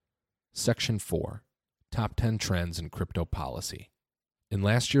Section 4. Top 10 Trends in Crypto Policy. In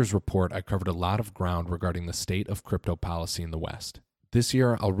last year's report, I covered a lot of ground regarding the state of crypto policy in the West. This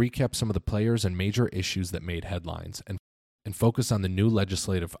year, I'll recap some of the players and major issues that made headlines and focus on the new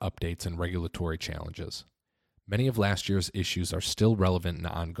legislative updates and regulatory challenges. Many of last year's issues are still relevant and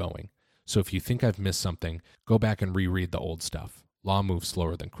ongoing, so if you think I've missed something, go back and reread the old stuff. Law moves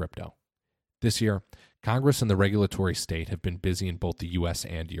slower than crypto. This year, Congress and the regulatory state have been busy in both the U.S.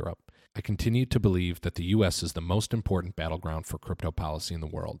 and Europe. I continue to believe that the U.S. is the most important battleground for crypto policy in the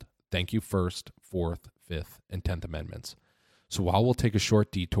world. Thank you First, Fourth, Fifth, and 10th Amendments. So while we'll take a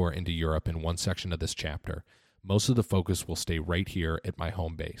short detour into Europe in one section of this chapter, most of the focus will stay right here at my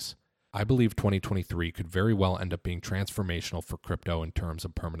home base. I believe 2023 could very well end up being transformational for crypto in terms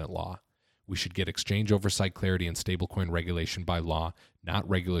of permanent law. We should get exchange oversight clarity and stablecoin regulation by law, not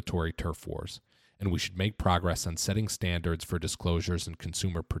regulatory turf wars. And we should make progress on setting standards for disclosures and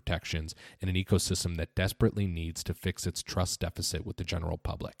consumer protections in an ecosystem that desperately needs to fix its trust deficit with the general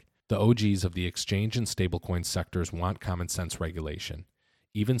public. The OGs of the exchange and stablecoin sectors want common sense regulation.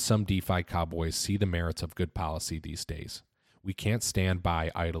 Even some DeFi cowboys see the merits of good policy these days. We can't stand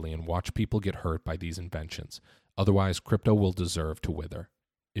by idly and watch people get hurt by these inventions. Otherwise, crypto will deserve to wither.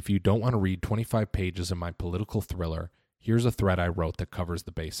 If you don't want to read 25 pages of my political thriller, here's a thread I wrote that covers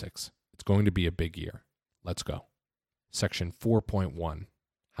the basics. It's going to be a big year. Let's go. Section 4.1.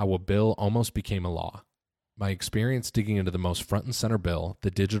 How a bill almost became a law. My experience digging into the most front and center bill,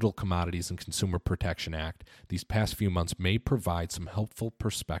 the Digital Commodities and Consumer Protection Act, these past few months may provide some helpful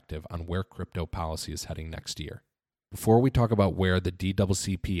perspective on where crypto policy is heading next year. Before we talk about where the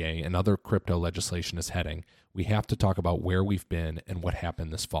DCCPA and other crypto legislation is heading, we have to talk about where we've been and what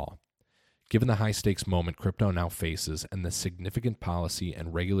happened this fall. Given the high-stakes moment crypto now faces and the significant policy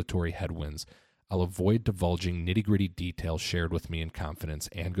and regulatory headwinds, I'll avoid divulging nitty-gritty details shared with me in confidence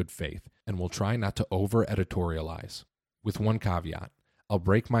and good faith, and will try not to over-editorialize. With one caveat, I'll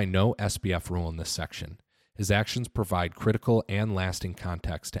break my no SBF rule in this section. His actions provide critical and lasting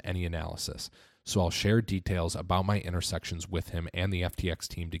context to any analysis, so I'll share details about my intersections with him and the FTX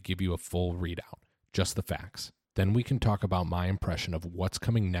team to give you a full readout, just the facts. Then we can talk about my impression of what's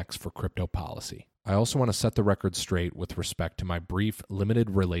coming next for crypto policy. I also want to set the record straight with respect to my brief, limited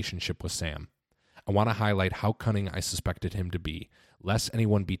relationship with Sam. I want to highlight how cunning I suspected him to be, lest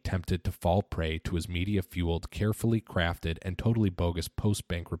anyone be tempted to fall prey to his media-fueled, carefully crafted, and totally bogus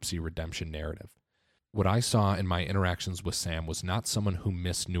post-bankruptcy redemption narrative. What I saw in my interactions with Sam was not someone who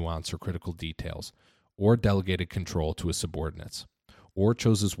missed nuance or critical details, or delegated control to his subordinates, or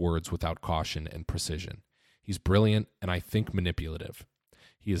chose his words without caution and precision. He's brilliant and I think manipulative.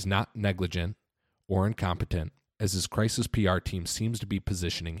 He is not negligent or incompetent, as his crisis PR team seems to be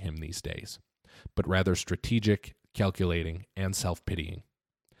positioning him these days, but rather strategic, calculating, and self-pitying.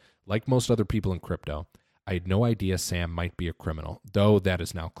 Like most other people in crypto, I had no idea Sam might be a criminal, though that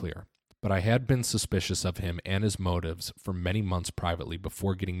is now clear. But I had been suspicious of him and his motives for many months privately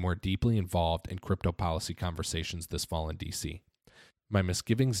before getting more deeply involved in crypto policy conversations this fall in DC. My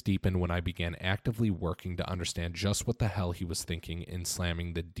misgivings deepened when I began actively working to understand just what the hell he was thinking in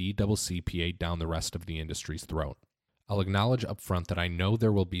slamming the DCCPA down the rest of the industry's throat. I'll acknowledge up front that I know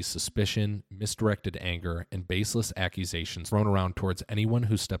there will be suspicion, misdirected anger, and baseless accusations thrown around towards anyone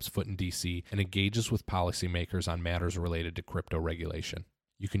who steps foot in DC and engages with policymakers on matters related to crypto regulation.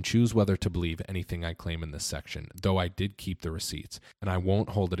 You can choose whether to believe anything I claim in this section, though I did keep the receipts, and I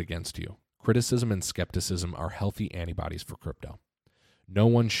won't hold it against you. Criticism and skepticism are healthy antibodies for crypto. No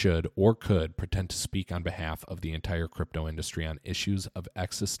one should or could pretend to speak on behalf of the entire crypto industry on issues of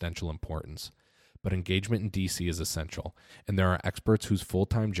existential importance. But engagement in DC is essential, and there are experts whose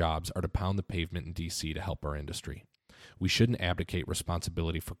full-time jobs are to pound the pavement in DC to help our industry. We shouldn't abdicate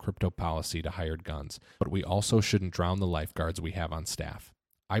responsibility for crypto policy to hired guns, but we also shouldn't drown the lifeguards we have on staff.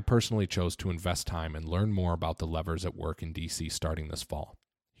 I personally chose to invest time and learn more about the levers at work in DC starting this fall.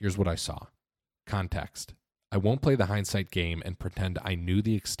 Here's what I saw. Context. I won't play the hindsight game and pretend I knew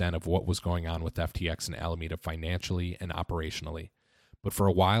the extent of what was going on with FTX and Alameda financially and operationally. But for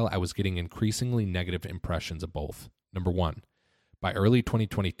a while, I was getting increasingly negative impressions of both. Number one, by early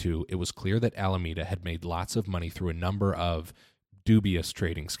 2022, it was clear that Alameda had made lots of money through a number of dubious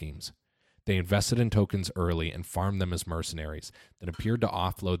trading schemes. They invested in tokens early and farmed them as mercenaries, then appeared to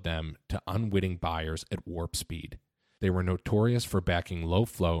offload them to unwitting buyers at warp speed. They were notorious for backing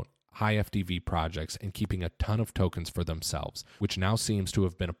low-float, high FDV projects and keeping a ton of tokens for themselves, which now seems to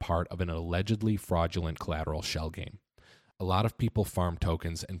have been a part of an allegedly fraudulent collateral shell game. A lot of people farmed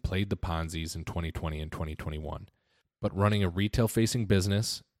tokens and played the Ponzi's in 2020 and 2021. But running a retail-facing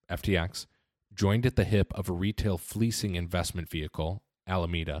business, FTX, joined at the hip of a retail fleecing investment vehicle,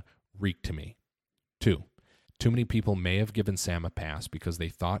 Alameda, reeked to me. 2. Too many people may have given Sam a pass because they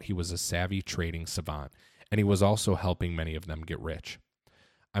thought he was a savvy trading savant, and he was also helping many of them get rich.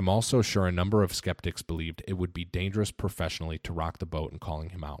 I'm also sure a number of skeptics believed it would be dangerous professionally to rock the boat in calling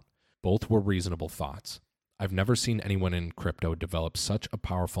him out. Both were reasonable thoughts. I've never seen anyone in crypto develop such a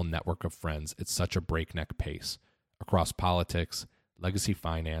powerful network of friends at such a breakneck pace. Across politics, legacy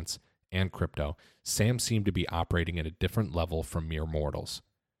finance, and crypto, Sam seemed to be operating at a different level from mere mortals.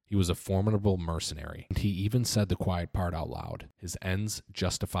 He was a formidable mercenary, and he even said the quiet part out loud. His ends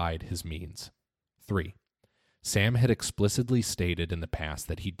justified his means. 3. Sam had explicitly stated in the past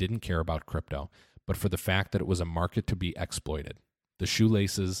that he didn't care about crypto, but for the fact that it was a market to be exploited. The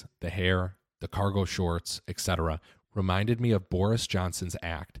shoelaces, the hair, the cargo shorts, etc. reminded me of Boris Johnson's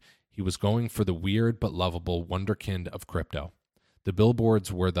act. He was going for the weird but lovable wunderkind of crypto. The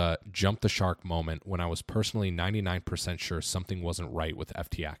billboards were the jump the shark moment when I was personally 99% sure something wasn't right with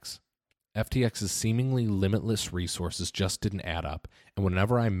FTX. FTX's seemingly limitless resources just didn't add up, and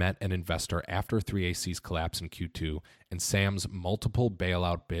whenever I met an investor after 3AC's collapse in Q2 and Sam's multiple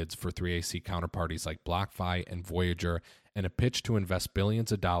bailout bids for 3AC counterparties like BlockFi and Voyager and a pitch to invest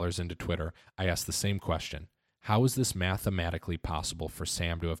billions of dollars into Twitter, I asked the same question. How is this mathematically possible for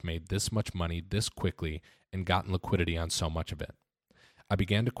Sam to have made this much money this quickly and gotten liquidity on so much of it? I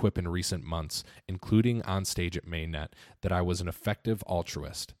began to quip in recent months, including on stage at Mainnet, that I was an effective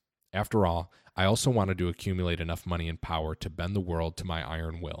altruist. After all, I also wanted to accumulate enough money and power to bend the world to my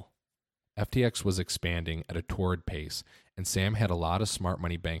iron will. FTX was expanding at a torrid pace, and Sam had a lot of smart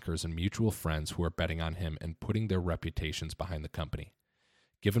money bankers and mutual friends who were betting on him and putting their reputations behind the company.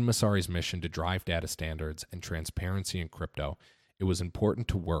 Given Messari's mission to drive data standards and transparency in crypto, it was important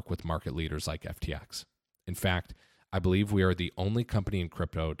to work with market leaders like FTX. In fact, I believe we are the only company in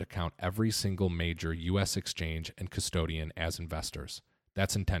crypto to count every single major U.S. exchange and custodian as investors.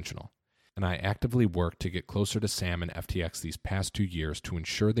 That's intentional. And I actively worked to get closer to Sam and FTX these past 2 years to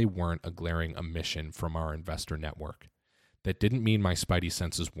ensure they weren't a glaring omission from our investor network. That didn't mean my spidey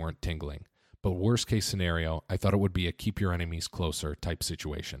senses weren't tingling, but worst case scenario, I thought it would be a keep your enemies closer type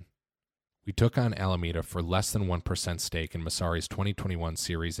situation. We took on Alameda for less than 1% stake in Messari's 2021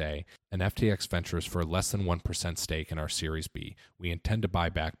 Series A and FTX Ventures for less than 1% stake in our Series B. We intend to buy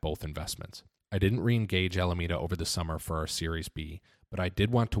back both investments. I didn't re-engage Alameda over the summer for our Series B, but I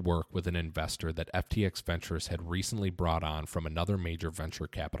did want to work with an investor that FTX Ventures had recently brought on from another major venture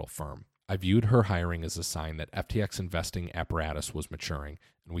capital firm. I viewed her hiring as a sign that FTX investing apparatus was maturing,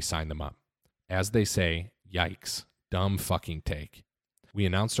 and we signed them up. As they say, yikes, dumb fucking take. We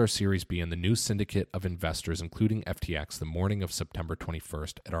announced our Series B and the new syndicate of investors, including FTX, the morning of September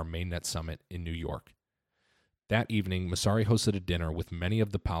 21st at our Mainnet Summit in New York. That evening, Messari hosted a dinner with many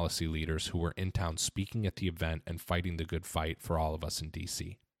of the policy leaders who were in town speaking at the event and fighting the good fight for all of us in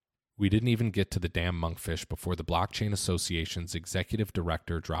D.C. We didn't even get to the damn monkfish before the Blockchain Association's executive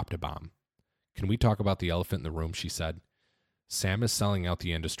director dropped a bomb. Can we talk about the elephant in the room, she said. Sam is selling out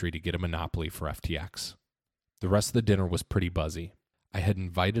the industry to get a monopoly for FTX. The rest of the dinner was pretty buzzy. I had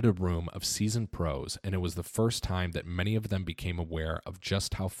invited a room of seasoned pros, and it was the first time that many of them became aware of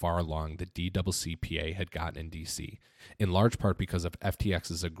just how far along the DCCPA had gotten in D.C., in large part because of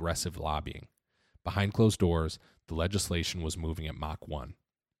FTX's aggressive lobbying. Behind closed doors, the legislation was moving at Mach 1.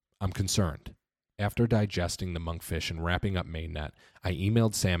 I'm concerned. After digesting the monkfish and wrapping up Mainnet, I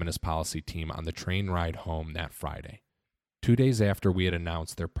emailed Sam and his policy team on the train ride home that Friday. 2 days after we had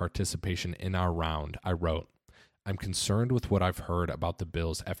announced their participation in our round, I wrote, I'm concerned with what I've heard about the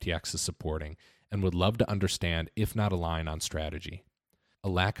bills FTX is supporting and would love to understand, if not align, on strategy. A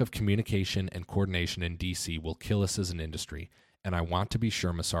lack of communication and coordination in D.C. will kill us as an industry, and I want to be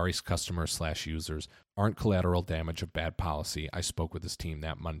sure Messari's customers/users aren't collateral damage of bad policy. I spoke with his team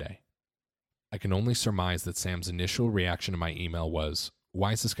that Monday. I can only surmise that Sam's initial reaction to my email was,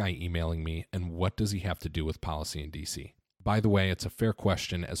 why is this guy emailing me, and what does he have to do with policy in D.C.? By the way, it's a fair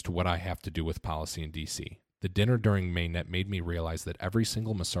question as to what I have to do with policy in D.C. The dinner during Mainnet made me realize that every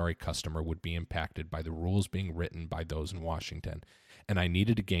single Messari customer would be impacted by the rules being written by those in Washington, and I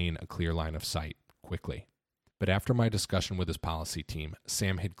needed to gain a clear line of sight, quickly. But after my discussion with his policy team,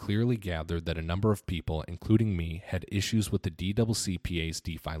 Sam had clearly gathered that a number of people, including me, had issues with the DCCPA's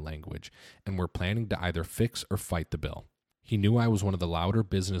DeFi language, and were planning to either fix or fight the bill. He knew I was one of the louder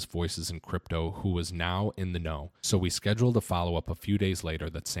business voices in crypto who was now in the know, so we scheduled a follow-up a few days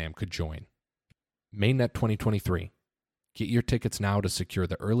later that Sam could join. Mainnet 2023. Get your tickets now to secure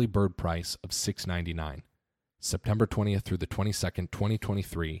the early bird price of $6.99. September 20th through the 22nd,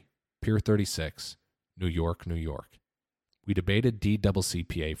 2023, Pier 36, New York, New York. We debated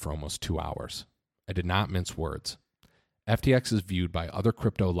DCCPA for almost 2 hours. I did not mince words. FTX is viewed by other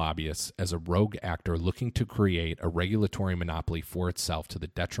crypto lobbyists as a rogue actor looking to create a regulatory monopoly for itself to the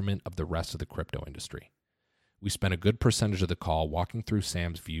detriment of the rest of the crypto industry. We spent a good percentage of the call walking through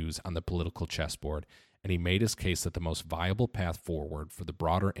Sam's views on the political chessboard, and he made his case that the most viable path forward for the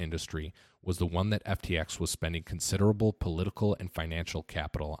broader industry was the one that FTX was spending considerable political and financial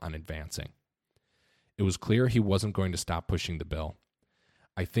capital on advancing. It was clear he wasn't going to stop pushing the bill.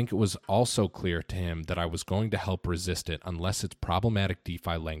 I think it was also clear to him that I was going to help resist it unless its problematic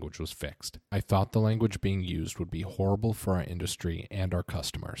DeFi language was fixed. I thought the language being used would be horrible for our industry and our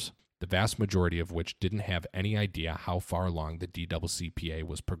customers, the vast majority of which didn't have any idea how far along the DCCPA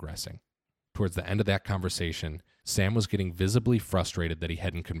was progressing. Towards the end of that conversation, Sam was getting visibly frustrated that he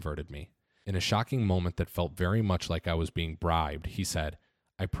hadn't converted me. In a shocking moment that felt very much like I was being bribed, he said,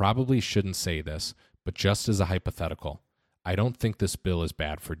 "I probably shouldn't say this, but just as a hypothetical, I don't think this bill is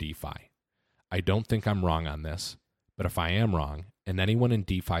bad for DeFi. I don't think I'm wrong on this, but if I am wrong, and anyone in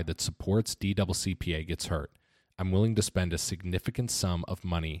DeFi that supports DCCPA gets hurt, I'm willing to spend a significant sum of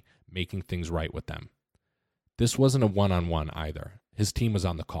money making things right with them." This wasn't a one-on-one either. His team was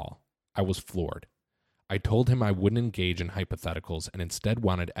on the call. I was floored. I told him I wouldn't engage in hypotheticals and instead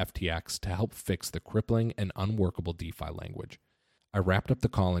wanted FTX to help fix the crippling and unworkable DeFi language. I wrapped up the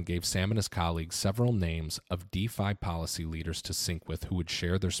call and gave Sam and his colleagues several names of DeFi policy leaders to sync with who would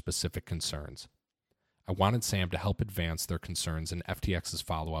share their specific concerns. I wanted Sam to help advance their concerns in FTX's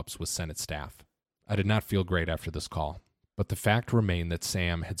follow-ups with Senate staff. I did not feel great after this call, but the fact remained that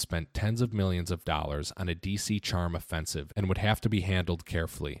Sam had spent tens of millions of dollars on a DC charm offensive and would have to be handled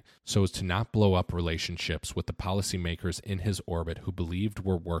carefully so as to not blow up relationships with the policymakers in his orbit who believed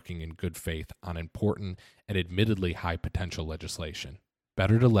were working in good faith on important and admittedly high potential legislation.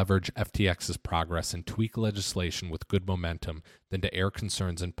 Better to leverage FTX's progress and tweak legislation with good momentum than to air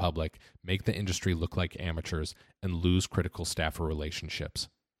concerns in public, make the industry look like amateurs, and lose critical staffer relationships.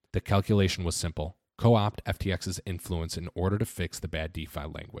 The calculation was simple. Co-opt FTX's influence in order to fix the bad DeFi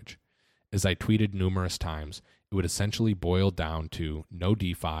language. As I tweeted numerous times, it would essentially boil down to no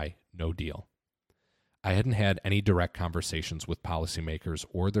DeFi, no deal. I hadn't had any direct conversations with policymakers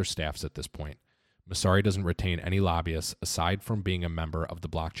or their staffs at this point. Messari doesn't retain any lobbyists aside from being a member of the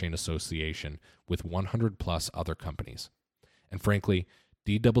Blockchain Association with 100 plus other companies. And frankly,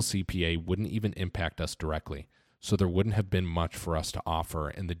 DCCPA wouldn't even impact us directly, so there wouldn't have been much for us to offer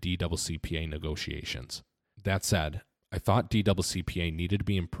in the DCCPA negotiations. That said, I thought DCCPA needed to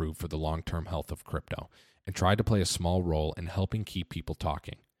be improved for the long-term health of crypto and tried to play a small role in helping keep people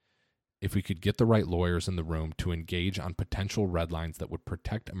talking. If we could get the right lawyers in the room to engage on potential red lines that would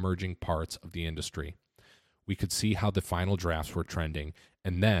protect emerging parts of the industry, we could see how the final drafts were trending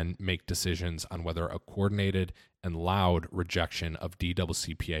and then make decisions on whether a coordinated and loud rejection of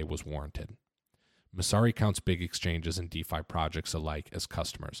DCCPA was warranted. Messari counts big exchanges and DeFi projects alike as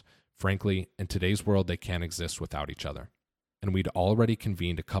customers. Frankly, in today's world, they can't exist without each other. And we'd already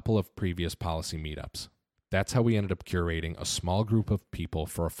convened a couple of previous policy meetups. That's how we ended up curating a small group of people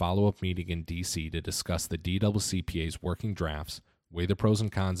for a follow-up meeting in DC to discuss the DCCPA's working drafts, weigh the pros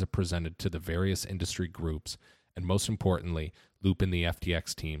and cons it presented to the various industry groups, and most importantly, loop in the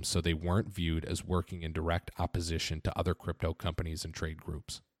FTX team so they weren't viewed as working in direct opposition to other crypto companies and trade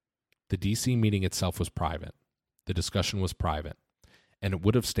groups. The DC meeting itself was private. The discussion was private, and it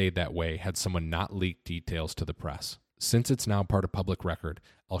would have stayed that way had someone not leaked details to the press. Since it's now part of public record,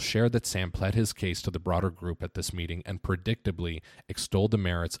 I'll share that Sam pled his case to the broader group at this meeting and predictably extolled the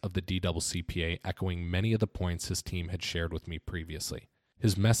merits of the DCCPA, echoing many of the points his team had shared with me previously.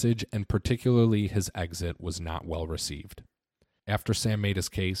 His message, and particularly his exit, was not well received. After Sam made his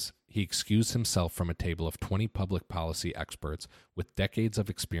case, he excused himself from a table of 20 public policy experts with decades of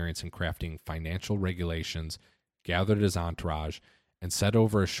experience in crafting financial regulations, gathered his entourage, and said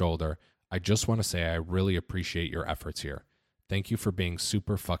over his shoulder, "I just want to say I really appreciate your efforts here. Thank you for being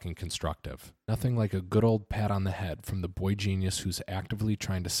super fucking constructive." Nothing like a good old pat on the head from the boy genius who's actively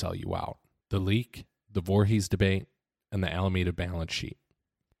trying to sell you out. The leak, the Voorhees debate, and the Alameda balance sheet.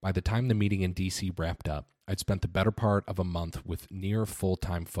 By the time the meeting in DC wrapped up, I'd spent the better part of a month with near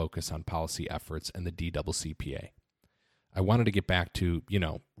full-time focus on policy efforts and the DCCPA. I wanted to get back to,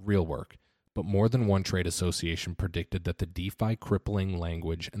 real work, but more than one trade association predicted that the DeFi crippling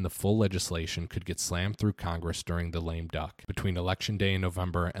language and the full legislation could get slammed through Congress during the lame duck between Election Day in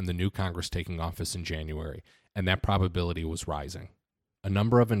November and the new Congress taking office in January, and that probability was rising. A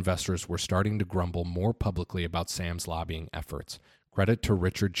number of investors were starting to grumble more publicly about Sam's lobbying efforts. Credit to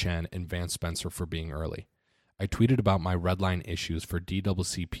Richard Chen and Vance Spencer for being early. I tweeted about my redline issues for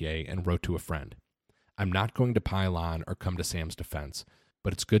DCCPA and wrote to a friend, "I'm not going to pile on or come to Sam's defense,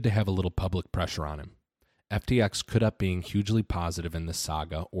 but it's good to have a little public pressure on him." FTX could up being hugely positive in this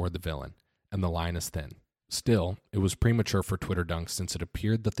saga or the villain, and the line is thin. Still, it was premature for Twitter Dunk since it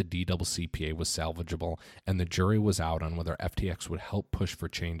appeared that the DCCPA was salvageable and the jury was out on whether FTX would help push for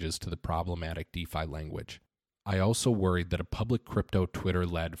changes to the problematic DeFi language. I also worried that a public crypto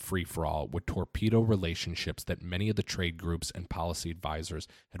Twitter-led free-for-all would torpedo relationships that many of the trade groups and policy advisors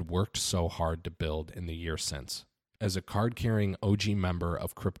had worked so hard to build in the year since. As a card-carrying OG member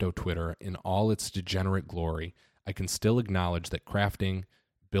of crypto Twitter in all its degenerate glory, I can still acknowledge that crafting,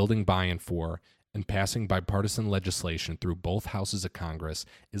 building buy-in for, and passing bipartisan legislation through both houses of Congress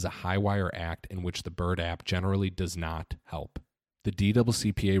is a high-wire act in which the Bird app generally does not help. The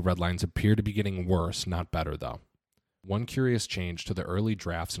DCCPA red lines appear to be getting worse, not better, though. One curious change to the early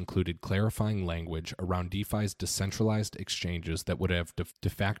drafts included clarifying language around DeFi's decentralized exchanges that would have de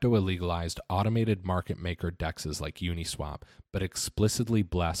facto illegalized automated market maker DEXs like Uniswap, but explicitly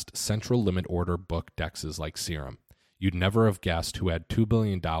blessed central limit order book DEXs like Serum. You'd never have guessed who had $2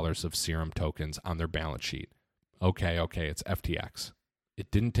 billion of Serum tokens on their balance sheet. Okay, it's FTX. It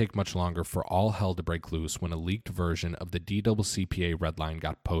didn't take much longer for all hell to break loose when a leaked version of the DCCPA redline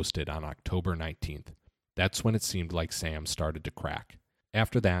got posted on October 19th. That's when it seemed like Sam started to crack.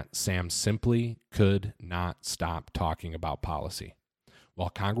 After that, Sam simply could not stop talking about policy. While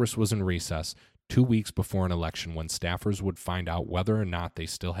Congress was in recess, 2 weeks before an election when staffers would find out whether or not they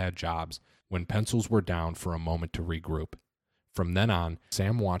still had jobs, when pencils were down for a moment to regroup. From then on,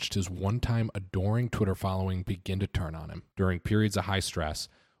 Sam watched his one-time adoring Twitter following begin to turn on him. During periods of high stress,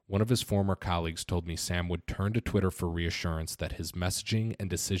 one of his former colleagues told me Sam would turn to Twitter for reassurance that his messaging and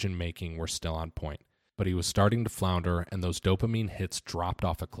decision-making were still on point. But he was starting to flounder, and those dopamine hits dropped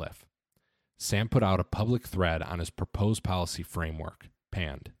off a cliff. Sam put out a public thread on his proposed policy framework,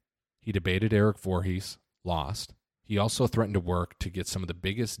 panned. He debated Eric Voorhees, lost. He also threatened to work to get some of the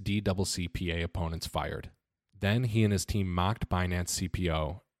biggest DCCPA opponents fired. Then he and his team mocked Binance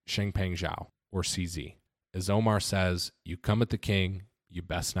CPO, Changpeng Zhao, or CZ. As Omar says, you come at the king, you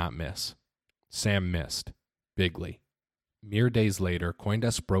best not miss. Sam missed. Bigly. Mere days later,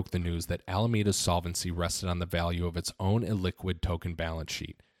 CoinDesk broke the news that Alameda's solvency rested on the value of its own illiquid token balance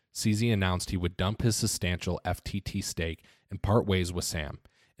sheet. CZ announced he would dump his substantial FTT stake and part ways with Sam,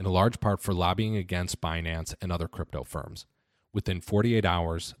 in a large part for lobbying against Binance and other crypto firms. Within 48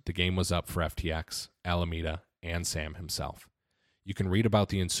 hours, the game was up for FTX, Alameda, and Sam himself. You can read about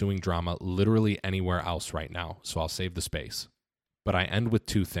the ensuing drama literally anywhere else right now, so I'll save the space. But I end with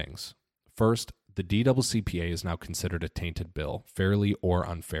two things. First, the DCCPA is now considered a tainted bill, fairly or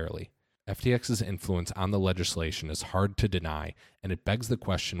unfairly. FTX's influence on the legislation is hard to deny, and it begs the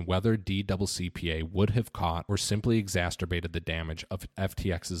question whether DCCPA would have caught or simply exacerbated the damage of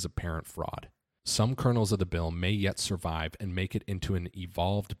FTX's apparent fraud. Some kernels of the bill may yet survive and make it into an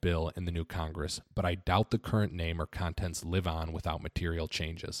evolved bill in the new Congress, but I doubt the current name or contents live on without material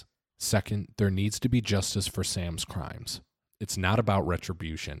changes. Second, there needs to be justice for Sam's crimes. It's not about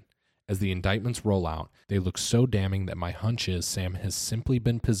retribution. As the indictments roll out, they look so damning that my hunch is Sam has simply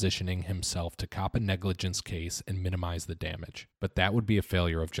been positioning himself to cop a negligence case and minimize the damage. But that would be a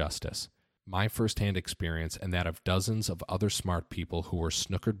failure of justice. My firsthand experience and that of dozens of other smart people who were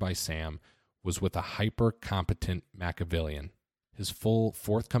snookered by Sam was with a hyper-competent Machiavellian. His full,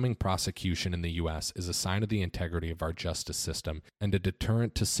 forthcoming prosecution in the U.S. is a sign of the integrity of our justice system and a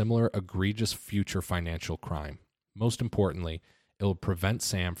deterrent to similar egregious future financial crime. Most importantly, it will prevent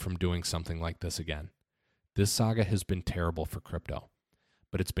Sam from doing something like this again. This saga has been terrible for crypto,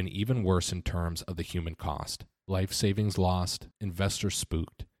 but it's been even worse in terms of the human cost. Life savings lost, investors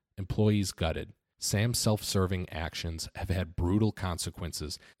spooked, employees gutted. Sam's self-serving actions have had brutal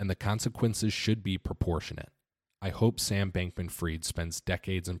consequences, and the consequences should be proportionate. I hope Sam Bankman-Fried spends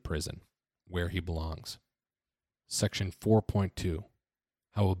decades in prison, where he belongs. Section 4.2.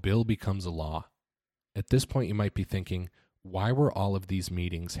 How a bill becomes a law. At this point you might be thinking, why were all of these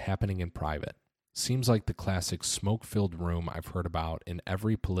meetings happening in private? Seems like the classic smoke-filled room I've heard about in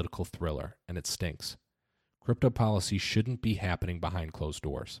every political thriller, and it stinks. Crypto policy shouldn't be happening behind closed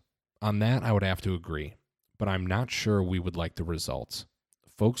doors. On that, I would have to agree, but I'm not sure we would like the results.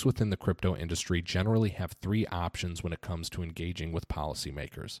 Folks within the crypto industry generally have three options when it comes to engaging with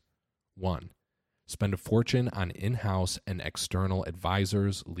policymakers. 1. Spend a fortune on in-house and external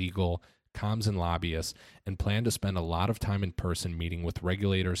advisors, legal, comms, and lobbyists, and plan to spend a lot of time in person meeting with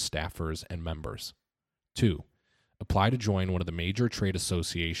regulators, staffers, and members. 2. Apply to join one of the major trade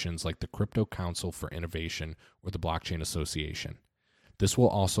associations like the Crypto Council for Innovation or the Blockchain Association. This will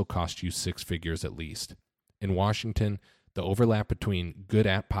also cost you 6 figures at least. In Washington, the overlap between good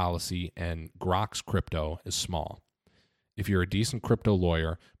at policy and Grok's crypto is small. If you're a decent crypto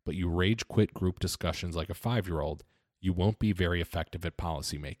lawyer, but you rage quit group discussions like a 5-year-old, you won't be very effective at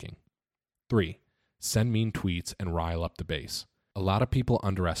policymaking. 3. Send mean tweets and rile up the base. A lot of people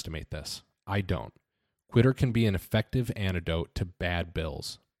underestimate this. I don't. Twitter can be an effective antidote to bad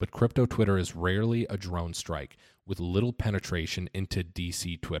bills, but crypto Twitter is rarely a drone strike with little penetration into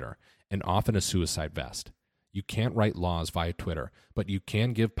DC Twitter and often a suicide vest. You can't write laws via Twitter, but you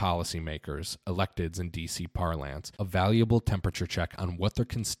can give policymakers, electeds in DC parlance, a valuable temperature check on what their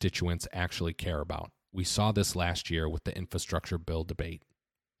constituents actually care about. We saw this last year with the infrastructure bill debate.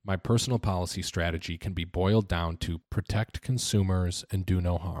 My personal policy strategy can be boiled down to protect consumers and do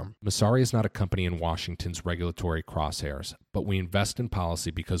no harm. Messari is not a company in Washington's regulatory crosshairs, but we invest in policy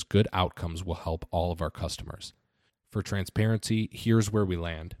because good outcomes will help all of our customers. For transparency, here's where we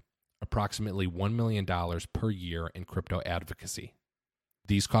land. Approximately $1 million per year in crypto advocacy.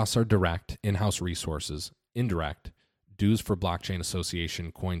 These costs are direct, in-house resources, indirect, dues for Blockchain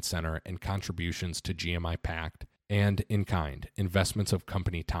Association, Coin Center, and contributions to GMI Pact, and in-kind, investments of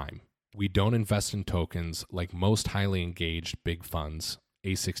company time. We don't invest in tokens like most highly engaged big funds,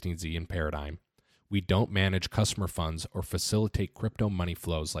 A16Z and Paradigm. We don't manage customer funds or facilitate crypto money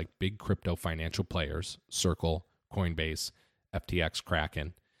flows like big crypto financial players, Circle, Coinbase, FTX,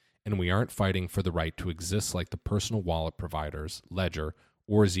 Kraken. And we aren't fighting for the right to exist like the personal wallet providers, Ledger,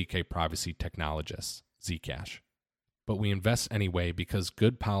 or ZK privacy technologists, Zcash. But we invest anyway because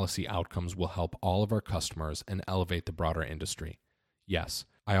good policy outcomes will help all of our customers and elevate the broader industry. Yes,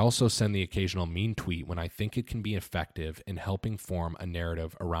 I also send the occasional mean tweet when I think it can be effective in helping form a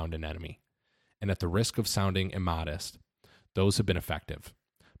narrative around an enemy. And at the risk of sounding immodest, those have been effective.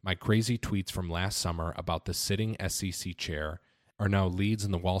 My crazy tweets from last summer about the sitting SEC chair are now leads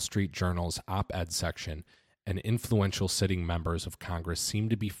in the Wall Street Journal's op-ed section, and influential sitting members of Congress seem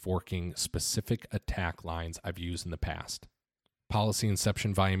to be forking specific attack lines I've used in the past. Policy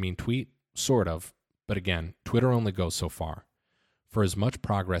inception via mean tweet? Sort of. But again, Twitter only goes so far. For as much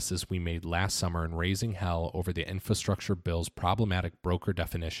progress as we made last summer in raising hell over the infrastructure bill's problematic broker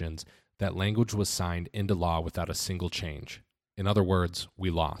definitions, that language was signed into law without a single change. In other words, we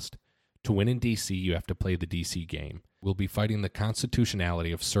lost. To win in D.C., you have to play the D.C. game. We'll be fighting the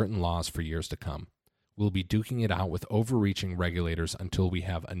constitutionality of certain laws for years to come. We'll be duking it out with overreaching regulators until we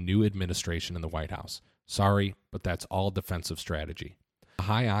have a new administration in the White House. Sorry, but that's all defensive strategy. A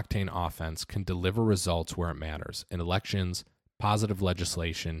high-octane offense can deliver results where it matters, in elections, positive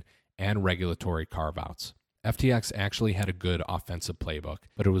legislation, and regulatory carve-outs. FTX actually had a good offensive playbook,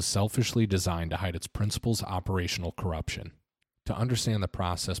 but it was selfishly designed to hide its principal's operational corruption. To understand the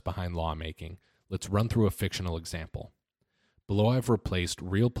process behind lawmaking, let's run through a fictional example. Below, I've replaced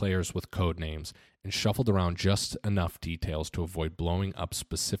real players with code names and shuffled around just enough details to avoid blowing up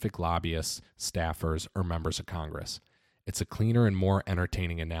specific lobbyists, staffers, or members of Congress. It's a cleaner and more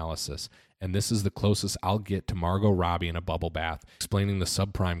entertaining analysis, and this is the closest I'll get to Margot Robbie in a bubble bath explaining the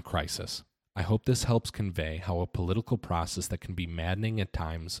subprime crisis. I hope this helps convey how a political process that can be maddening at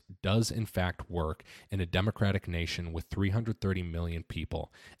times does in fact work in a democratic nation with 330 million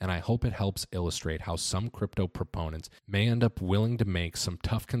people, and I hope it helps illustrate how some crypto proponents may end up willing to make some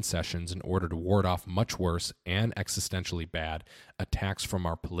tough concessions in order to ward off much worse and existentially bad attacks from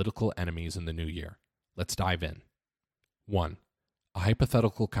our political enemies in the new year. Let's dive in. 1. A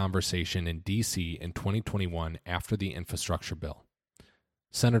hypothetical conversation in D.C. in 2021 after the infrastructure bill.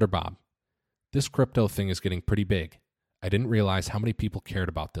 Senator Bob, this crypto thing is getting pretty big. I didn't realize how many people cared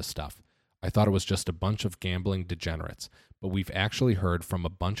about this stuff. I thought it was just a bunch of gambling degenerates, but we've actually heard from a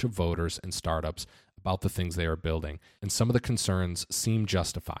bunch of voters and startups about the things they are building, and some of the concerns seem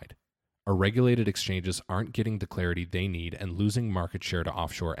justified. Our regulated exchanges aren't getting the clarity they need and losing market share to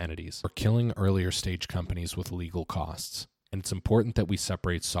offshore entities, or killing earlier stage companies with legal costs. And it's important that we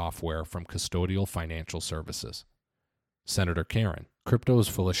separate software from custodial financial services. Senator Karen, crypto is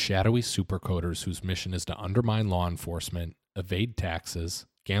full of shadowy supercoders whose mission is to undermine law enforcement, evade taxes,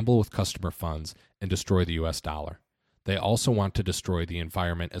 gamble with customer funds, and destroy the US dollar. They also want to destroy the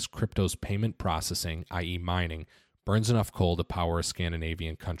environment as crypto's payment processing, i.e. mining, burns enough coal to power a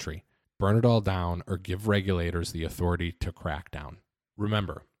Scandinavian country. Burn it all down or give regulators the authority to crack down.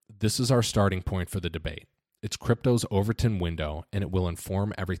 Remember, this is our starting point for the debate. It's crypto's Overton window, and it will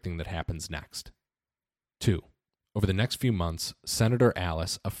inform everything that happens next. 2. Over the next few months, Senator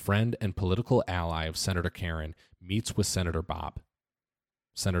Alice, a friend and political ally of Senator Karen, meets with Senator Bob.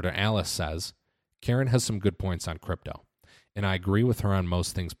 Senator Alice says, Karen has some good points on crypto, and I agree with her on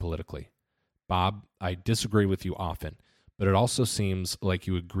most things politically. Bob, I disagree with you often, but it also seems like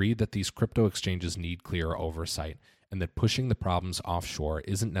you agree that these crypto exchanges need clearer oversight and that pushing the problems offshore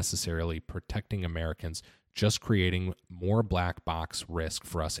isn't necessarily protecting Americans just creating more black box risk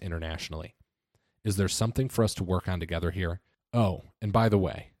for us internationally. Is there something for us to work on together here? Oh, and by the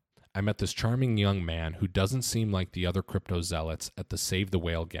way, I met this charming young man who doesn't seem like the other crypto zealots at the Save the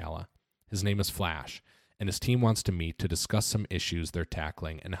Whale Gala. His name is Flash, and his team wants to meet to discuss some issues they're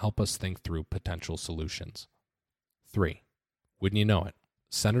tackling and help us think through potential solutions. 3. Wouldn't you know it?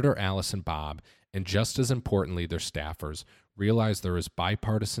 Senator Alice and Bob, and just as importantly their staffers, realize there is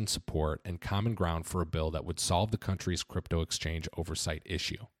bipartisan support and common ground for a bill that would solve the country's crypto exchange oversight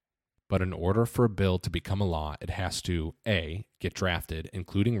issue. But in order for a bill to become a law, it has to A. Get drafted,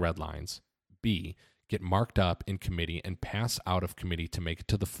 including red lines, B. Get marked up in committee and pass out of committee to make it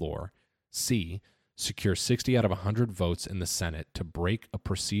to the floor, C. Secure 60 out of 100 votes in the Senate to break a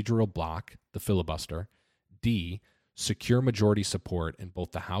procedural block, the filibuster, D. Secure majority support in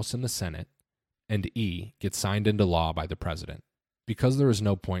both the House and the Senate, and E. Get signed into law by the President. Because there is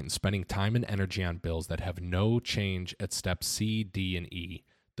no point in spending time and energy on bills that have no change at steps C, D, and E,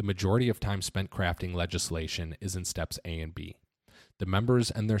 the majority of time spent crafting legislation is in steps A and B. The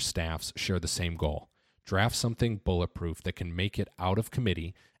members and their staffs share the same goal: draft something bulletproof that can make it out of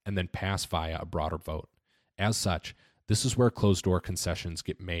committee and then pass via a broader vote. As such, this is where closed-door concessions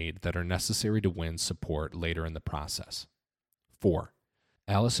get made that are necessary to win support later in the process. 4.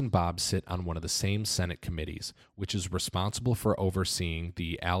 Alice and Bob sit on one of the same Senate committees, which is responsible for overseeing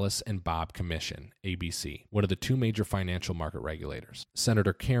the Alice and Bob Commission, ABC, one of the two major financial market regulators.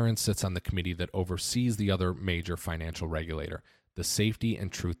 Senator Karen sits on the committee that oversees the other major financial regulator, the Safety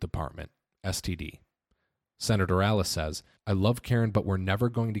and Truth Department, STD. Senator Alice says, "I love Karen, but we're never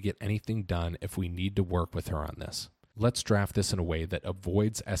going to get anything done if we need to work with her on this. Let's draft this in a way that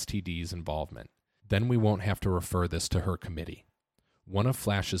avoids STD's involvement. Then we won't have to refer this to her committee." One of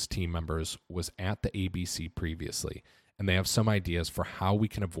Flash's team members was at the ABC previously, and they have some ideas for how we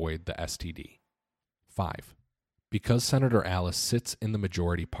can avoid the STD. 5. Because Senator Alice sits in the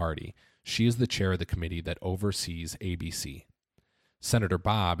majority party, she is the chair of the committee that oversees ABC. Senator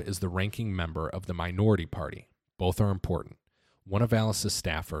Bob is the ranking member of the minority party. Both are important. One of Alice's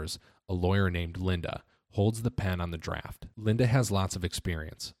staffers, a lawyer named Linda, holds the pen on the draft. Linda has lots of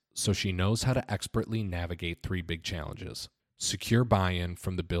experience, so she knows how to expertly navigate three big challenges. Secure buy-in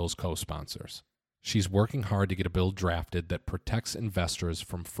from the bill's co-sponsors. She's working hard to get a bill drafted that protects investors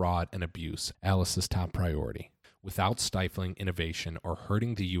from fraud and abuse, Alice's top priority, without stifling innovation or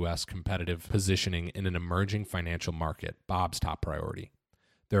hurting the U.S. competitive positioning in an emerging financial market, Bob's top priority.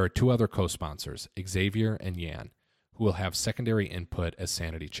 There are two other co-sponsors, Xavier and Yan, who will have secondary input as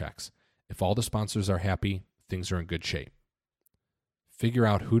sanity checks. If all the sponsors are happy, things are in good shape. Figure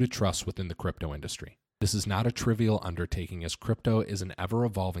out who to trust within the crypto industry. This is not a trivial undertaking, as crypto is an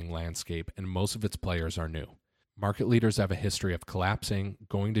ever-evolving landscape and most of its players are new. Market leaders have a history of collapsing,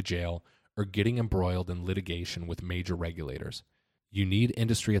 going to jail, or getting embroiled in litigation with major regulators. You need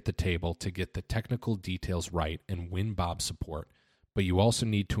industry at the table to get the technical details right and win Bob's support, but you also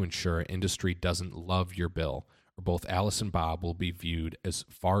need to ensure industry doesn't love your bill, or both Alice and Bob will be viewed as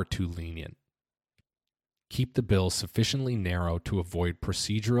far too lenient. Keep the bill sufficiently narrow to avoid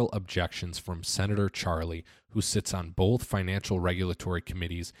procedural objections from Senator Charlie, who sits on both financial regulatory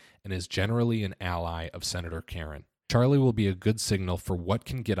committees and is generally an ally of Senator Karen. Charlie will be a good signal for what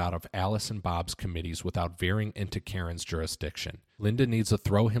can get out of Alice and Bob's committees without veering into Karen's jurisdiction. Linda needs to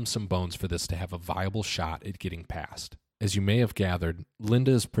throw him some bones for this to have a viable shot at getting passed. As you may have gathered,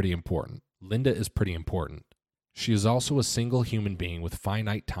 Linda is pretty important. She is also a single human being with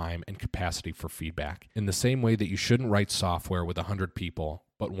finite time and capacity for feedback, in the same way that you shouldn't write software with 100 people,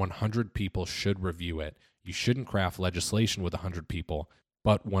 but 100 people should review it. You shouldn't craft legislation with 100 people,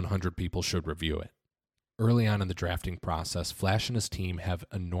 but 100 people should review it. Early on in the drafting process, Flash and his team have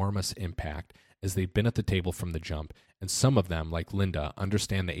enormous impact as they've been at the table from the jump, and some of them, like Linda,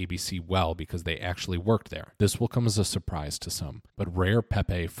 understand the ABC well because they actually worked there. This will come as a surprise to some, but rare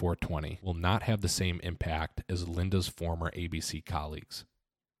Pepe 420 will not have the same impact as Linda's former ABC colleagues.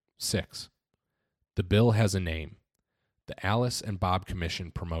 6. The bill has a name: the Alice and Bob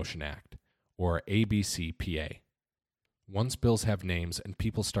Commission Promotion Act, or ABCPA. Once bills have names and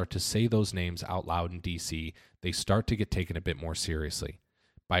people start to say those names out loud in D.C., they start to get taken a bit more seriously.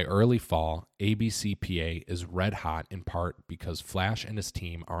 By early fall, ABCPA is red hot in part because Flash and his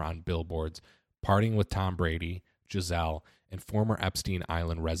team are on billboards partying with Tom Brady, Giselle, and former Epstein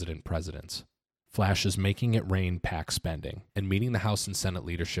Island resident presidents. Flash is making it rain PAC spending and meeting the House and Senate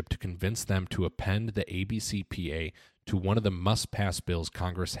leadership to convince them to append the ABCPA to one of the must-pass bills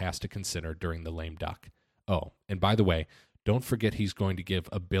Congress has to consider during the lame duck. Oh, and by the way, don't forget he's going to give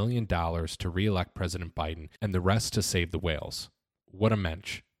 $1 billion to re-elect President Biden and the rest to save the whales. What a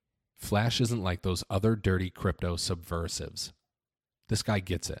mensch. Flash isn't like those other dirty crypto subversives. This guy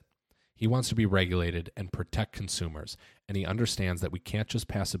gets it. He wants to be regulated and protect consumers, and he understands that we can't just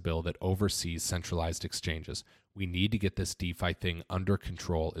pass a bill that oversees centralized exchanges. We need to get this DeFi thing under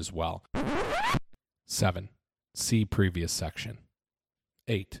control as well. 7. See previous section.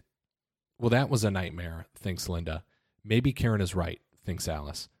 8. Well, that was a nightmare, thinks Linda. Maybe Karen is right, thinks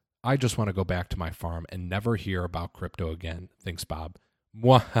Alice. I just want to go back to my farm and never hear about crypto again, thinks Bob.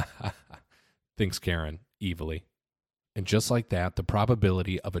 Mwahaha, thinks Karen, evilly. And just like that, the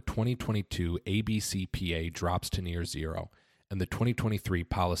probability of a 2022 ABCPA drops to near zero, and the 2023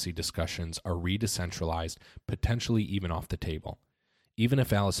 policy discussions are re-decentralized, potentially even off the table. Even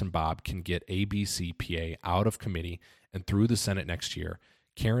if Alice and Bob can get ABCPA out of committee and through the Senate next year,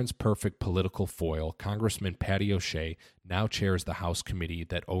 Karen's perfect political foil, Congressman Patty O'Shea, now chairs the House committee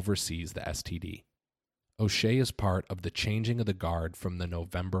that oversees the STD. O'Shea is part of the changing of the guard from the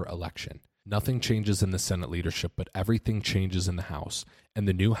November election. Nothing changes in the Senate leadership, but everything changes in the House, and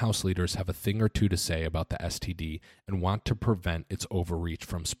the new House leaders have a thing or two to say about the STD and want to prevent its overreach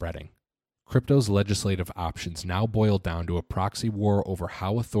from spreading. Crypto's legislative options now boil down to a proxy war over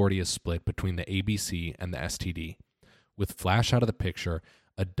how authority is split between the ABC and the STD. With Flash out of the picture,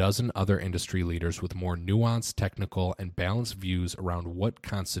 a dozen other industry leaders with more nuanced, technical, and balanced views around what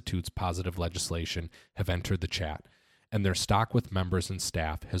constitutes positive legislation have entered the chat, and their stock with members and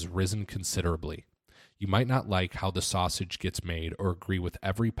staff has risen considerably. You might not like how the sausage gets made or agree with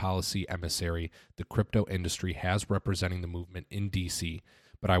every policy emissary the crypto industry has representing the movement in DC,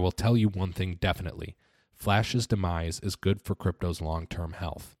 but I will tell you one thing definitely. Flash's demise is good for crypto's long-term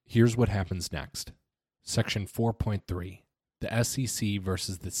health. Here's what happens next. Section 4.3. The SEC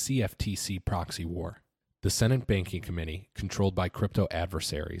versus the CFTC proxy war. The Senate Banking Committee, controlled by crypto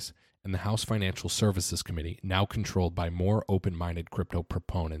adversaries, and the House Financial Services Committee, now controlled by more open-minded crypto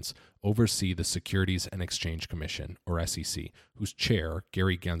proponents, oversee the Securities and Exchange Commission, or SEC, whose chair,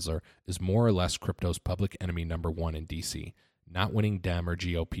 Gary Gensler, is more or less crypto's public enemy number one in D.C., not winning Dem or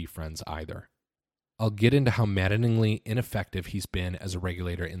GOP friends either. I'll get into how maddeningly ineffective he's been as a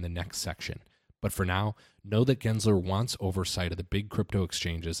regulator in the next section, but for now, know that Gensler wants oversight of the big crypto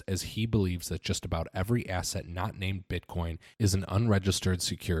exchanges as he believes that just about every asset not named Bitcoin is an unregistered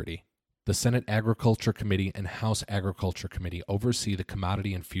security. The Senate Agriculture Committee and House Agriculture Committee oversee the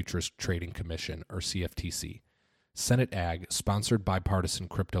Commodity and Futures Trading Commission, or CFTC. Senate Ag sponsored bipartisan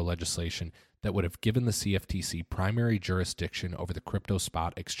crypto legislation that would have given the CFTC primary jurisdiction over the crypto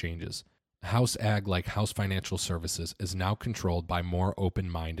spot exchanges. House Ag, like House Financial Services, is now controlled by more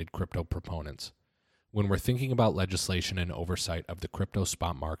open-minded crypto proponents. When we're thinking about legislation and oversight of the crypto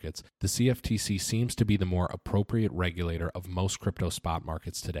spot markets, the CFTC seems to be the more appropriate regulator of most crypto spot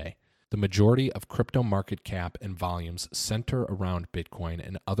markets today. The majority of crypto market cap and volumes center around Bitcoin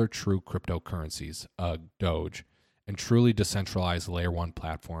and other true cryptocurrencies, Doge, and truly decentralized Layer 1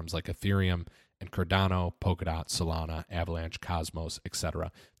 platforms like Ethereum and Cardano, Polkadot, Solana, Avalanche, Cosmos,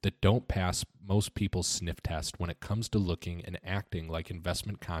 etc. that don't pass most people's sniff test when it comes to looking and acting like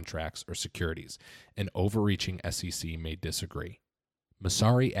investment contracts or securities. An overreaching SEC may disagree.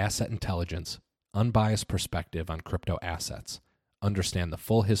 Messari Asset Intelligence, unbiased perspective on crypto assets. Understand the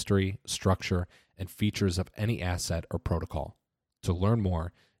full history, structure, and features of any asset or protocol. To learn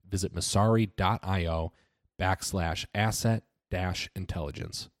more, visit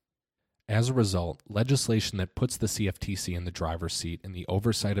messari.io/asset-intelligence. As a result, legislation that puts the CFTC in the driver's seat in the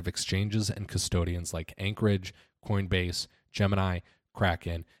oversight of exchanges and custodians like Anchorage, Coinbase, Gemini,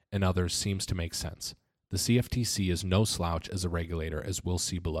 Kraken, and others seems to make sense. The CFTC is no slouch as a regulator, as we'll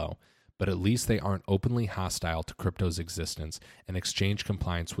see below, but at least they aren't openly hostile to crypto's existence, and exchange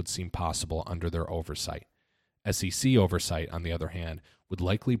compliance would seem possible under their oversight. SEC oversight, on the other hand, would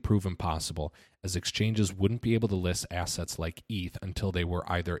likely prove impossible, as exchanges wouldn't be able to list assets like ETH until they were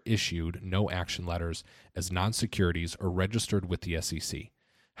either issued no action letters as non-securities or registered with the SEC.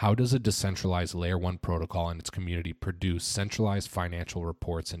 How does a decentralized Layer 1 protocol and its community produce centralized financial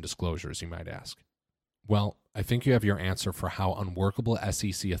reports and disclosures, you might ask? Well, I think you have your answer for how unworkable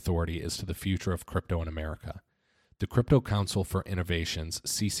SEC authority is to the future of crypto in America. The Crypto Council for Innovation's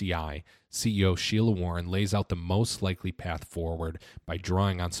CCI CEO Sheila Warren lays out the most likely path forward by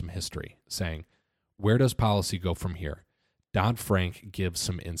drawing on some history, saying, "Where does policy go from here?" Dodd-Frank gives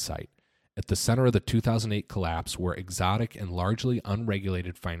some insight. At the center of the 2008 collapse were exotic and largely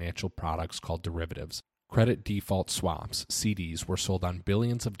unregulated financial products called derivatives. Credit default swaps, CDs, were sold on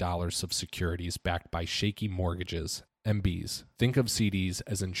billions of dollars of securities backed by shaky mortgages, MBs. Think of CDs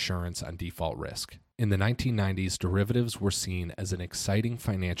as insurance on default risk. In the 1990s, derivatives were seen as an exciting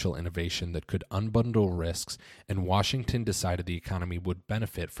financial innovation that could unbundle risks, and Washington decided the economy would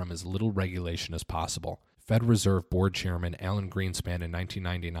benefit from as little regulation as possible. Fed Reserve Board Chairman Alan Greenspan in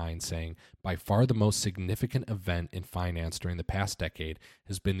 1999 saying, "By far the most significant event in finance during the past decade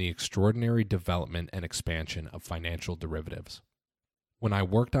has been the extraordinary development and expansion of financial derivatives." When I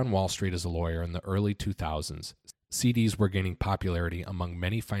worked on Wall Street as a lawyer in the early 2000s, CDs were gaining popularity among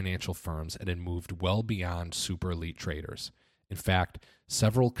many financial firms and had moved well beyond super elite traders. In fact,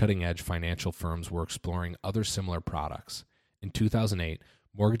 several cutting-edge financial firms were exploring other similar products. In 2008,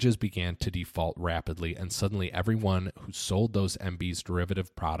 mortgages began to default rapidly, and suddenly everyone who sold those MBS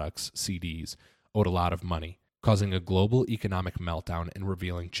derivative products, CDs, owed a lot of money, causing a global economic meltdown and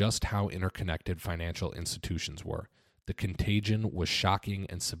revealing just how interconnected financial institutions were. The contagion was shocking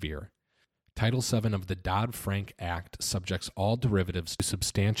and severe. Title VII of the Dodd-Frank Act subjects all derivatives to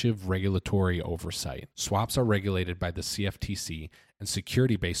substantive regulatory oversight. Swaps are regulated by the CFTC and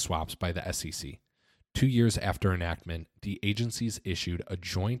security-based swaps by the SEC. 2 years after enactment, the agencies issued a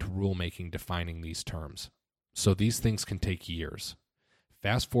joint rulemaking defining these terms. So these things can take years.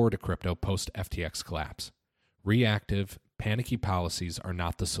 Fast forward to crypto post-FTX collapse. Reactive, panicky policies are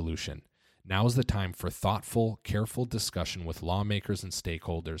not the solution. Now is the time for thoughtful, careful discussion with lawmakers and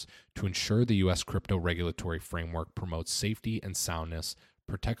stakeholders to ensure the U.S. crypto regulatory framework promotes safety and soundness,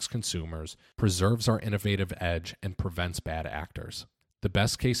 protects consumers, preserves our innovative edge, and prevents bad actors. The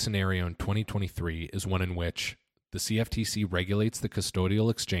best-case scenario in 2023 is one in which the CFTC regulates the custodial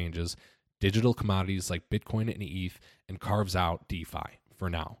exchanges, digital commodities like Bitcoin and ETH, and carves out DeFi for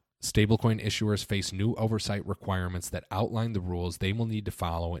now. Stablecoin issuers face new oversight requirements that outline the rules they will need to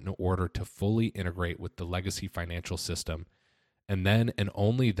follow in order to fully integrate with the legacy financial system. And then, and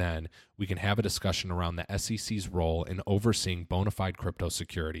only then, we can have a discussion around the SEC's role in overseeing bona fide crypto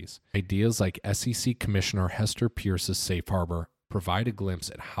securities. Ideas like SEC Commissioner Hester Pierce's safe harbor provide a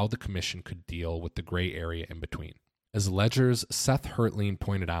glimpse at how the commission could deal with the gray area in between. As Ledger's Seth Hertlein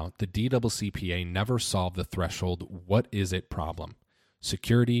pointed out, the DCCPA never solved the threshold "what is it" problem.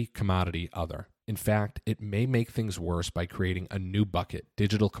 Security, commodity, other. In fact, it may make things worse by creating a new bucket,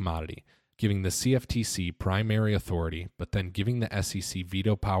 digital commodity, giving the CFTC primary authority, but then giving the SEC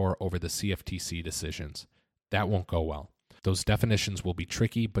veto power over the CFTC decisions. That won't go well. Those definitions will be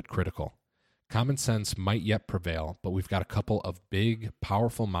tricky but critical. Common sense might yet prevail, but we've got a couple of big,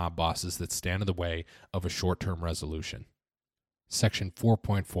 powerful mob bosses that stand in the way of a short-term resolution. Section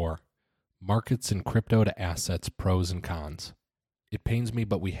 4.4, Markets and Crypto to Assets, Pros and Cons. It pains me,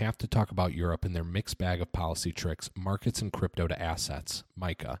 but we have to talk about Europe and their mixed bag of policy tricks, markets and crypto to assets,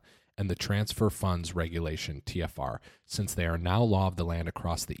 MiCA, and the Transfer Funds Regulation, TFR, since they are now law of the land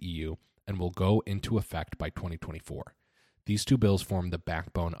across the EU and will go into effect by 2024. These two bills form the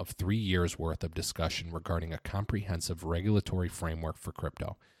backbone of 3 years' worth of discussion regarding a comprehensive regulatory framework for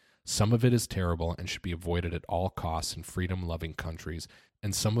crypto. Some of it is terrible and should be avoided at all costs in freedom-loving countries,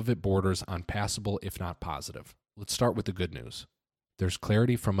 and some of it borders on passable if not positive. Let's start with the good news. There's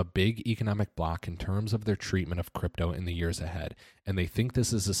clarity from a big economic bloc in terms of their treatment of crypto in the years ahead, and they think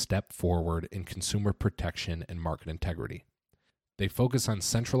this is a step forward in consumer protection and market integrity. They focus on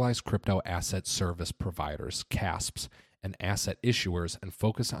centralized crypto asset service providers, CASPs, and asset issuers, and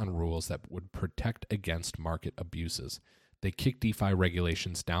focus on rules that would protect against market abuses. They kick DeFi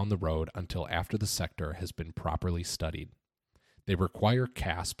regulations down the road until after the sector has been properly studied. They require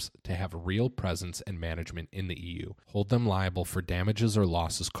CASPs to have a real presence and management in the EU, hold them liable for damages or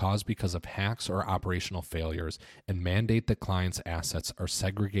losses caused because of hacks or operational failures, and mandate that clients' assets are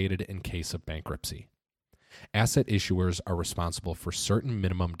segregated in case of bankruptcy. Asset issuers are responsible for certain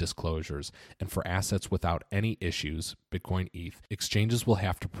minimum disclosures, and for assets without any issues, Bitcoin, ETH, exchanges will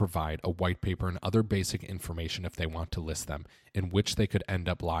have to provide a white paper and other basic information if they want to list them, in which they could end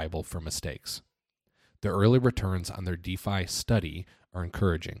up liable for mistakes. The early returns on their DeFi study are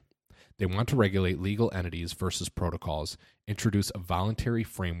encouraging. They want to regulate legal entities versus protocols, introduce a voluntary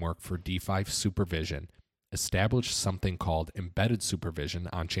framework for DeFi supervision, establish something called embedded supervision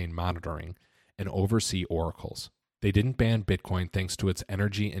on-chain monitoring, and oversee oracles. They didn't ban Bitcoin thanks to its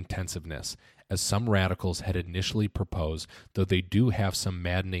energy intensiveness, as some radicals had initially proposed, though they do have some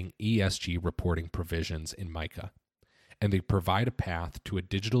maddening ESG reporting provisions in MiCA. And they provide a path to a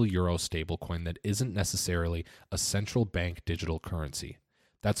digital euro stablecoin that isn't necessarily a central bank digital currency.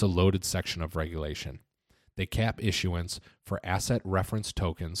 That's a loaded section of regulation. They cap issuance for asset reference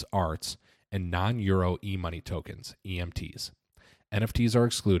tokens, ARTs, and non-euro e-money tokens, EMTs. NFTs are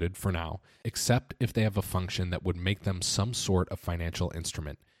excluded for now, except if they have a function that would make them some sort of financial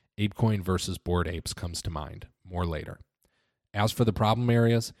instrument. ApeCoin versus Bored Apes comes to mind. More later. As for the problem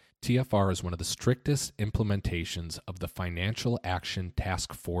areas, TFR is one of the strictest implementations of the Financial Action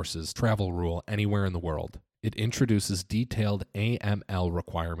Task Force's travel rule anywhere in the world. It introduces detailed AML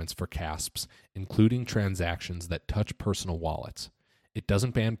requirements for CASPs, including transactions that touch personal wallets. It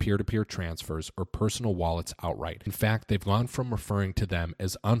doesn't ban peer-to-peer transfers or personal wallets outright. In fact, they've gone from referring to them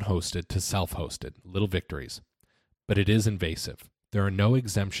as unhosted to self-hosted, little victories. But it is invasive. There are no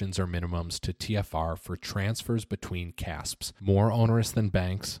exemptions or minimums to TFR for transfers between CASPs, more onerous than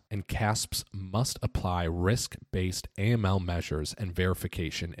banks, and CASPs must apply risk-based AML measures and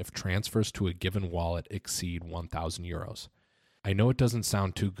verification if transfers to a given wallet exceed 1,000 euros. I know it doesn't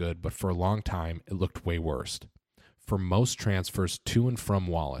sound too good, but for a long time, it looked way worse. For most transfers to and from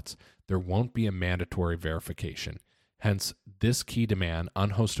wallets, there won't be a mandatory verification. Hence, this key demand,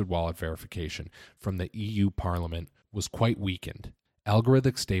 unhosted wallet verification, from the EU Parliament was quite weakened.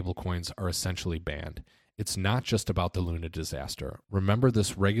 Algorithmic stablecoins are essentially banned. It's not just about the Luna disaster. Remember,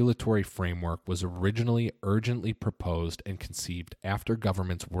 this regulatory framework was originally urgently proposed and conceived after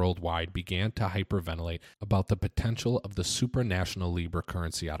governments worldwide began to hyperventilate about the potential of the supranational Libra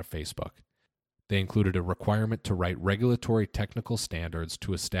currency out of Facebook. They included a requirement to write regulatory technical standards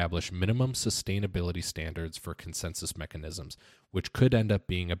to establish minimum sustainability standards for consensus mechanisms, which could end up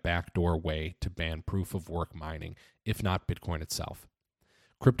being a backdoor way to ban proof-of-work mining, if not Bitcoin itself.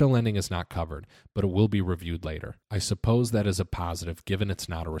 Crypto lending is not covered, but it will be reviewed later. I suppose that is a positive given it's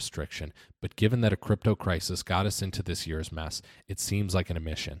not a restriction, but given that a crypto crisis got us into this year's mess, it seems like an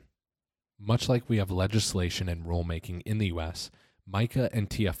omission. Much like we have legislation and rulemaking in the U.S., MiCA and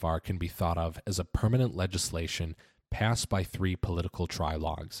TFR can be thought of as a permanent legislation passed by three political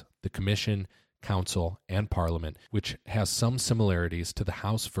trilogues, the Commission, Council, and Parliament, which has some similarities to the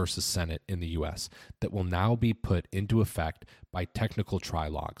House versus Senate in the U.S. that will now be put into effect by technical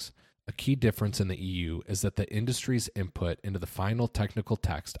trilogues. A key difference in the EU is that the industry's input into the final technical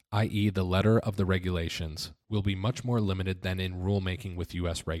text, i.e. the letter of the regulations, will be much more limited than in rulemaking with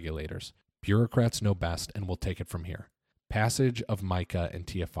U.S. regulators. Bureaucrats know best and will take it from here. Passage of MiCA and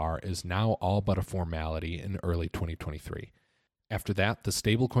TFR is now all but a formality in early 2023. After that, the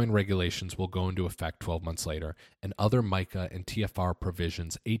stablecoin regulations will go into effect 12 months later, and other MiCA and TFR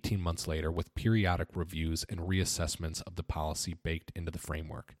provisions 18 months later with periodic reviews and reassessments of the policy baked into the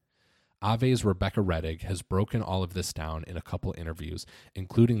framework. Ave's Rebecca Rettig has broken all of this down in a couple interviews,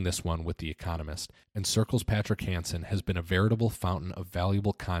 including this one with The Economist, and Circle's Patrick Hansen has been a veritable fountain of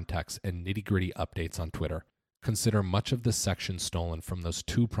valuable context and nitty-gritty updates on Twitter. Consider much of this section stolen from those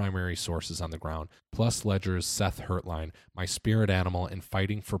two primary sources on the ground, plus Ledger's Seth Hertlein, my spirit animal in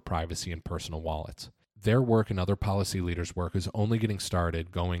fighting for privacy and personal wallets. Their work and other policy leaders' work is only getting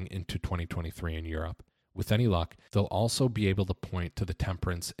started going into 2023 in Europe. With any luck, they'll also be able to point to the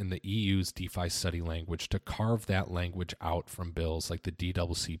temperance in the EU's DeFi study language to carve that language out from bills like the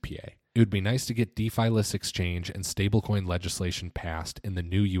DCCPA. It would be nice to get DeFi-less exchange and stablecoin legislation passed in the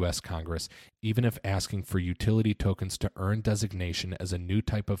new U.S. Congress, even if asking for utility tokens to earn designation as a new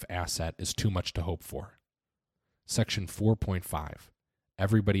type of asset is too much to hope for. Section 4.5.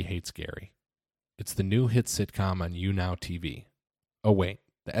 Everybody Hates Gary. It's the new hit sitcom on YouNow TV. Oh wait,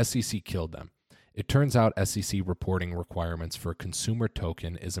 the SEC killed them. It turns out SEC reporting requirements for a consumer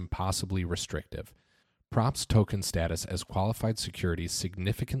token is impossibly restrictive. Props token status as qualified securities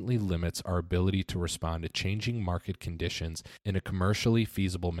significantly limits our ability to respond to changing market conditions in a commercially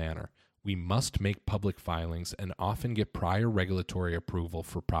feasible manner. We must make public filings and often get prior regulatory approval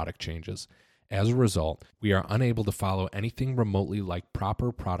for product changes. As a result, we are unable to follow anything remotely like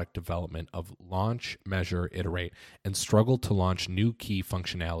proper product development of launch, measure, iterate, and struggle to launch new key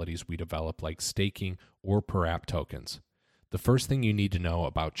functionalities we develop like staking or per app tokens. The first thing you need to know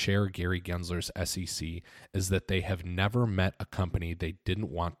about Chair Gary Gensler's SEC is that they have never met a company they didn't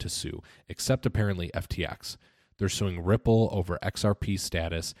want to sue, except apparently FTX. They're suing Ripple over XRP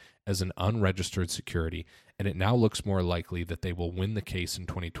status as an unregistered security, and it now looks more likely that they will win the case in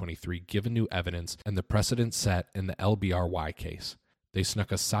 2023 given new evidence and the precedent set in the LBRY case. They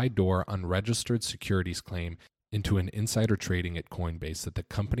snuck a side door unregistered securities claim into an insider trading at Coinbase that the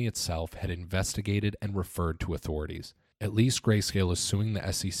company itself had investigated and referred to authorities. At least Grayscale is suing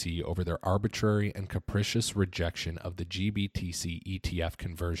the SEC over their arbitrary and capricious rejection of the GBTC ETF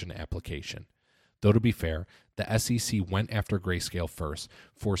conversion application. Though to be fair, the SEC went after Grayscale first,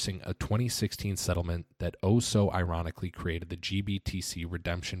 forcing a 2016 settlement that oh so ironically created the GBTC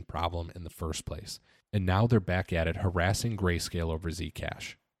redemption problem in the first place. And now they're back at it harassing Grayscale over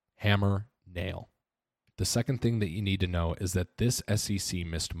Zcash. Hammer, nail. The second thing that you need to know is that this SEC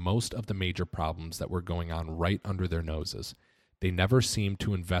missed most of the major problems that were going on right under their noses. They never seem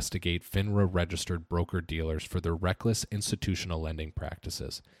to investigate FINRA-registered broker-dealers for their reckless institutional lending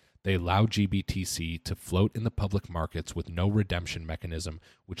practices. They allow GBTC to float in the public markets with no redemption mechanism,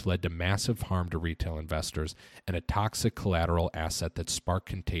 which led to massive harm to retail investors and a toxic collateral asset that sparked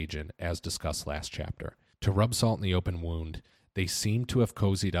contagion, as discussed last chapter. To rub salt in the open wound, they seem to have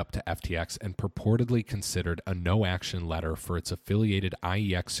cozied up to FTX and purportedly considered a no-action letter for its affiliated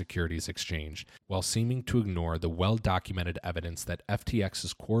IEX Securities Exchange, while seeming to ignore the well-documented evidence that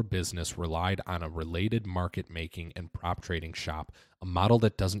FTX's core business relied on a related market-making and prop trading shop, a model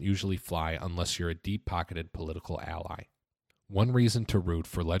that doesn't usually fly unless you're a deep-pocketed political ally. One reason to root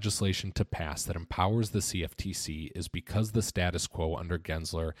for legislation to pass that empowers the CFTC is because the status quo under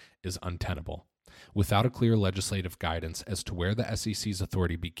Gensler is untenable. Without a clear legislative guidance as to where the SEC's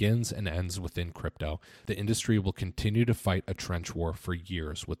authority begins and ends within crypto, the industry will continue to fight a trench war for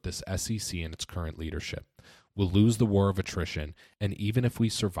years with this SEC and its current leadership. We'll lose the war of attrition, and even if we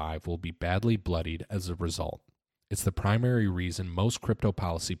survive, we'll be badly bloodied as a result. It's the primary reason most crypto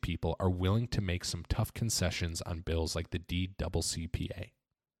policy people are willing to make some tough concessions on bills like the DCCPA.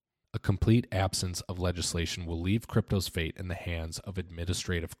 A complete absence of legislation will leave crypto's fate in the hands of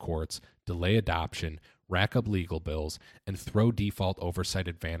administrative courts, delay adoption, rack up legal bills, and throw default oversight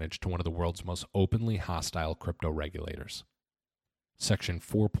advantage to one of the world's most openly hostile crypto regulators. Section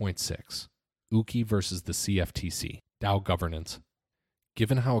 4.6. Ooki versus the CFTC. DAO governance.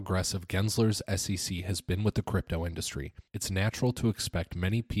 Given how aggressive Gensler's SEC has been with the crypto industry, it's natural to expect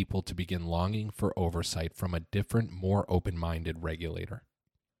many people to begin longing for oversight from a different, more open-minded regulator.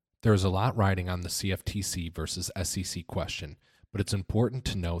 There is a lot riding on the CFTC versus SEC question, but it's important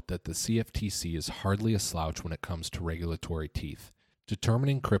to note that the CFTC is hardly a slouch when it comes to regulatory teeth.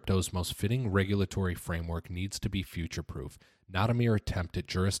 Determining crypto's most fitting regulatory framework needs to be future-proof, not a mere attempt at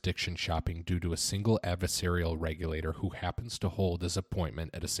jurisdiction shopping due to a single adversarial regulator who happens to hold his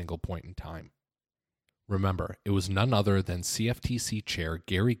appointment at a single point in time. Remember, it was none other than CFTC Chair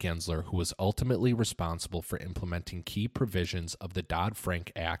Gary Gensler who was ultimately responsible for implementing key provisions of the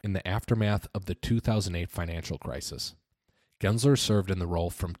Dodd-Frank Act in the aftermath of the 2008 financial crisis. Gensler served in the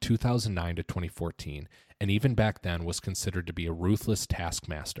role from 2009 to 2014, and even back then was considered to be a ruthless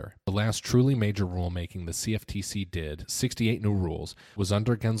taskmaster. The last truly major rulemaking the CFTC did, 68 new rules, was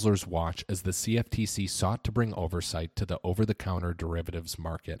under Gensler's watch as the CFTC sought to bring oversight to the over-the-counter derivatives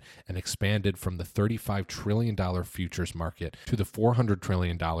market and expanded from the $35 trillion futures market to the $400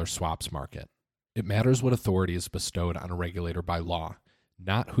 trillion swaps market. It matters what authority is bestowed on a regulator by law,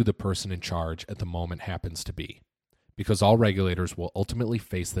 not who the person in charge at the moment happens to be, because all regulators will ultimately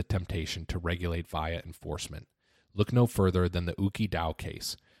face the temptation to regulate via enforcement. Look no further than the Ooki DAO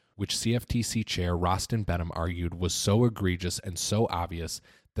case, which CFTC Chair Rostin Benham argued was so egregious and so obvious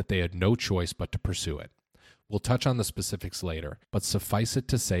that they had no choice but to pursue it. We'll touch on the specifics later, but suffice it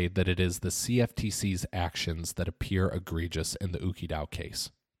to say that it is the CFTC's actions that appear egregious in the Ooki DAO case.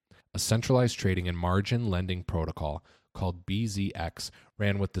 A centralized trading and margin lending protocol called BZX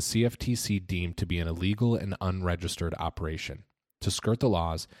ran what the CFTC deemed to be an illegal and unregistered operation. To skirt the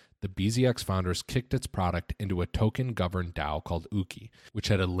laws, the BZX founders kicked its product into a token-governed DAO called Ooki, which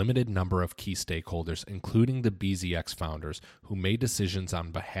had a limited number of key stakeholders, including the BZX founders, who made decisions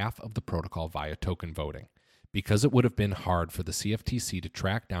on behalf of the protocol via token voting. Because it would have been hard for the CFTC to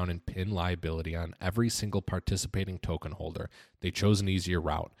track down and pin liability on every single participating token holder, they chose an easier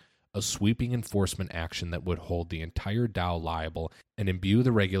route: a sweeping enforcement action that would hold the entire DAO liable and imbue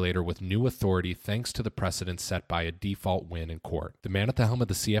the regulator with new authority thanks to the precedent set by a default win in court. The man at the helm of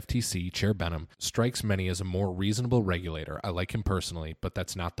the CFTC, Chair Benham, strikes many as a more reasonable regulator. I like him personally, but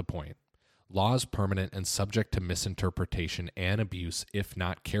that's not the point. Law is permanent and subject to misinterpretation and abuse if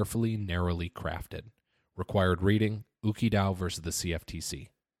not carefully, narrowly crafted. Required reading: Ooki DAO versus the CFTC.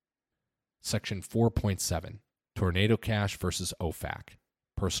 Section 4.7. Tornado Cash versus OFAC.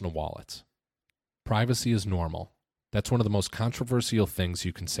 Personal wallets. Privacy is normal. That's one of the most controversial things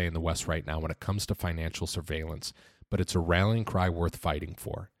you can say in the West right now when it comes to financial surveillance, but it's a rallying cry worth fighting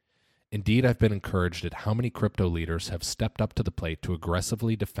for. Indeed, I've been encouraged at how many crypto leaders have stepped up to the plate to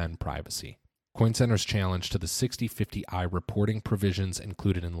aggressively defend privacy. CoinCenter's challenge to the 6050I reporting provisions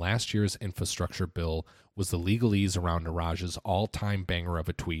included in last year's infrastructure bill was the legalese around Niraj's all-time banger of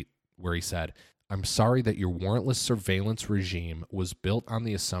a tweet, where he said, "I'm sorry that your warrantless surveillance regime was built on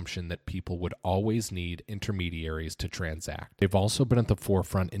the assumption that people would always need intermediaries to transact." They've also been at the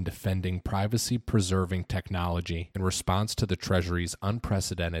forefront in defending privacy-preserving technology in response to the Treasury's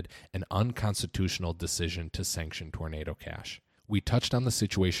unprecedented and unconstitutional decision to sanction Tornado Cash. We touched on the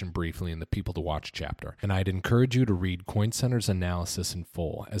situation briefly in the People to Watch chapter, and I'd encourage you to read CoinCenter's analysis in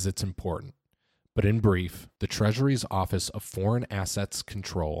full, as it's important. But in brief, the Treasury's Office of Foreign Assets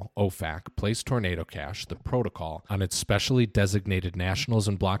Control, OFAC, placed Tornado Cash, the protocol, on its specially designated nationals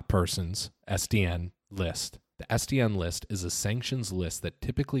and block persons, SDN, list. The SDN list is a sanctions list that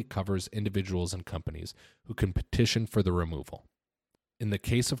typically covers individuals and companies who can petition for the removal. In the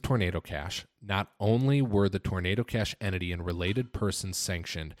case of Tornado Cash, not only were the Tornado Cash entity and related persons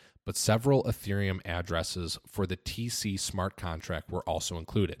sanctioned, but several Ethereum addresses for the TC smart contract were also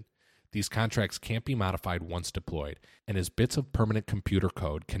included. These contracts can't be modified once deployed, and as bits of permanent computer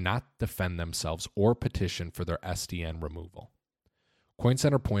code cannot defend themselves or petition for their SDN removal.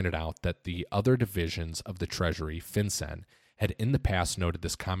 CoinCenter pointed out that the other divisions of the Treasury, FinCEN, had in the past noted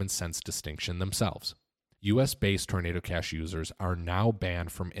this common sense distinction themselves. US-based Tornado Cash users are now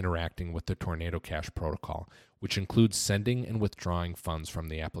banned from interacting with the Tornado Cash protocol, which includes sending and withdrawing funds from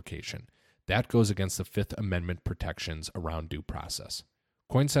the application. That goes against the Fifth Amendment protections around due process.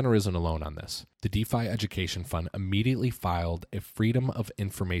 CoinCenter isn't alone on this. The DeFi Education Fund immediately filed a Freedom of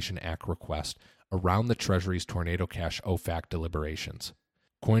Information Act request around the Treasury's Tornado Cash OFAC deliberations.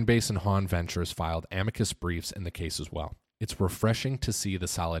 Coinbase and Hahn Ventures filed amicus briefs in the case as well. It's refreshing to see the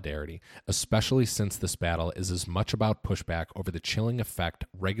solidarity, especially since this battle is as much about pushback over the chilling effect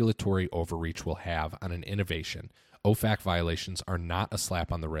regulatory overreach will have on an innovation. OFAC violations are not a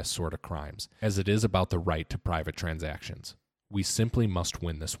slap on the wrist sort of crimes, as it is about the right to private transactions. We simply must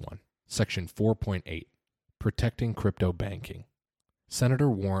win this one. Section 4.8, Protecting Crypto Banking. Senator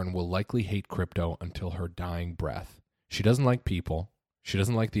Warren will likely hate crypto until her dying breath. She doesn't like people. She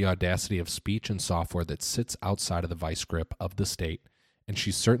doesn't like the audacity of speech and software that sits outside of the vice grip of the state, and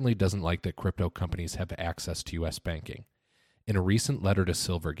she certainly doesn't like that crypto companies have access to U.S. banking. In a recent letter to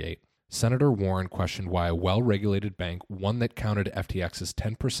Silvergate, Senator Warren questioned why a well-regulated bank, one that counted FTX's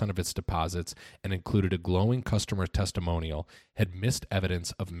 10% of its deposits and included a glowing customer testimonial, had missed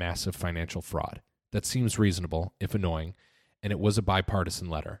evidence of massive financial fraud. That seems reasonable, if annoying, and it was a bipartisan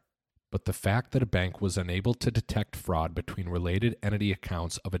letter. But the fact that a bank was unable to detect fraud between related entity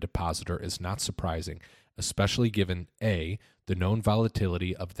accounts of a depositor is not surprising, especially given A, the known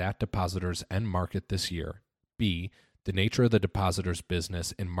volatility of that depositor's end market this year, B, the nature of the depositor's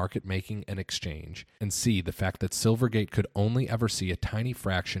business in market making and exchange, and C, the fact that Silvergate could only ever see a tiny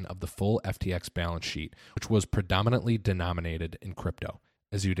fraction of the full FTX balance sheet, which was predominantly denominated in crypto,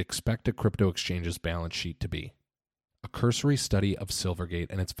 as you'd expect a crypto exchange's balance sheet to be. A cursory study of Silvergate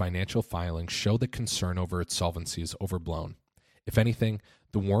and its financial filings show that concern over its solvency is overblown. If anything,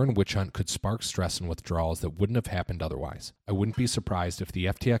 the Warren witch hunt could spark stress and withdrawals that wouldn't have happened otherwise. I wouldn't be surprised if the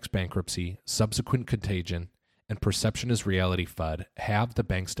FTX bankruptcy, subsequent contagion, and perception is reality FUD have the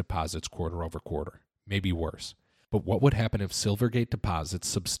bank's deposits quarter over quarter, maybe worse. But what would happen if Silvergate deposits,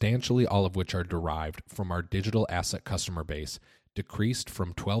 substantially all of which are derived from our digital asset customer base, decreased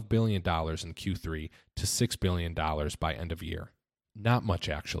from $12 billion in Q3 to $6 billion by end of year? Not much,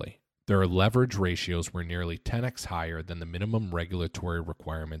 actually. Their leverage ratios were nearly 10x higher than the minimum regulatory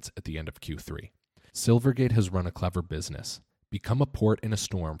requirements at the end of Q3. Silvergate has run a clever business. Become a port in a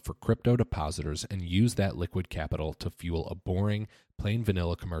storm for crypto depositors and use that liquid capital to fuel a boring, plain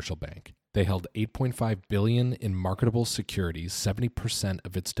vanilla commercial bank. They held $8.5 billion in marketable securities, 70%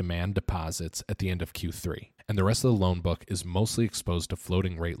 of its demand deposits at the end of Q3. And the rest of the loan book is mostly exposed to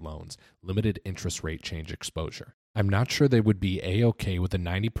floating rate loans, limited interest rate change exposure. I'm not sure they would be A-OK with a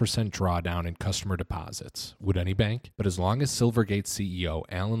 90% drawdown in customer deposits. Would any bank? But as long as Silvergate CEO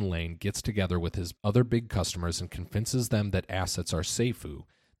Alan Lane gets together with his other big customers and convinces them that assets are safe,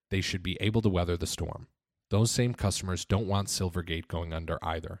 they should be able to weather the storm. Those same customers don't want Silvergate going under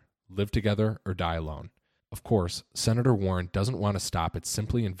either. Live together or die alone. Of course, Senator Warren doesn't want to stop at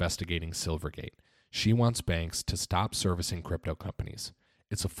simply investigating Silvergate. She wants banks to stop servicing crypto companies.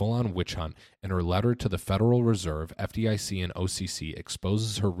 It's a full-on witch hunt, and her letter to the Federal Reserve, FDIC, and OCC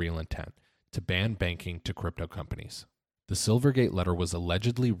exposes her real intent, to ban banking to crypto companies. The Silvergate letter was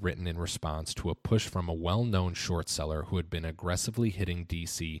allegedly written in response to a push from a well-known short seller who had been aggressively hitting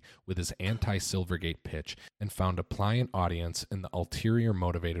DC with his anti-Silvergate pitch and found a pliant audience in the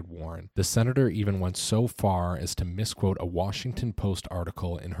ulterior-motivated Warren. The senator even went so far as to misquote a Washington Post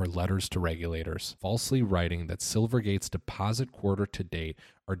article in her letters to regulators, falsely writing that Silvergate's deposit quarter to date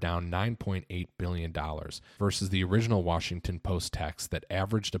are down $9.8 billion versus the original Washington Post text that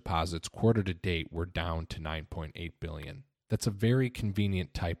average deposits quarter to date were down to $9.8 billion. That's a very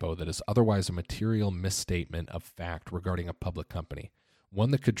convenient typo that is otherwise a material misstatement of fact regarding a public company,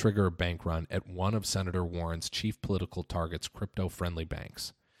 one that could trigger a bank run at one of Senator Warren's chief political targets' crypto-friendly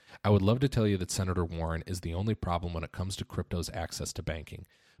banks. I would love to tell you that Senator Warren is the only problem when it comes to crypto's access to banking,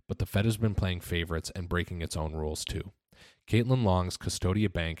 but the Fed has been playing favorites and breaking its own rules too. Caitlin Long's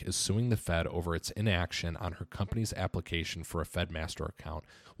Custodia Bank is suing the Fed over its inaction on her company's application for a Fed master account,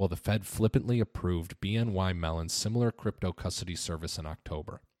 while the Fed flippantly approved BNY Mellon's similar crypto custody service in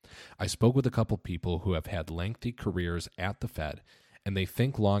October. I spoke with a couple people who have had lengthy careers at the Fed, and they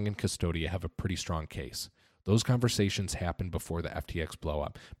think Long and Custodia have a pretty strong case. Those conversations happened before the FTX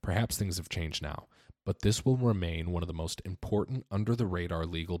blow-up. Perhaps things have changed now, but this will remain one of the most important under-the-radar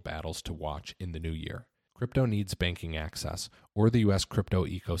legal battles to watch in the new year. Crypto needs banking access, or the U.S. crypto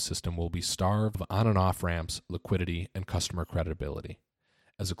ecosystem will be starved of on- and off-ramps, liquidity, and customer credibility.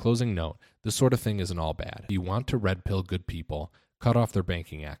 As a closing note, this sort of thing isn't all bad. If you want to red pill good people, cut off their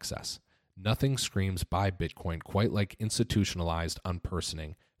banking access. Nothing screams buy Bitcoin quite like institutionalized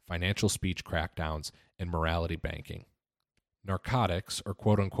unpersoning, financial speech crackdowns, and morality banking. Narcotics, or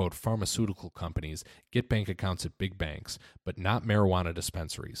quote-unquote pharmaceutical companies, get bank accounts at big banks, but not marijuana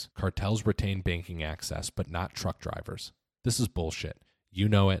dispensaries. Cartels retain banking access, but not truck drivers. This is bullshit. You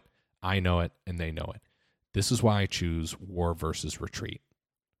know it, I know it, and they know it. This is why I choose war versus retreat.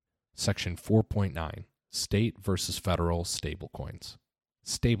 Section 4.9, State versus Federal Stablecoins.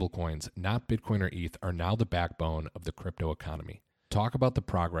 Stablecoins, not Bitcoin or ETH, are now the backbone of the crypto economy. Talk about the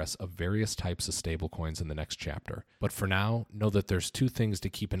progress of various types of stablecoins in the next chapter. But for now, know that there's two things to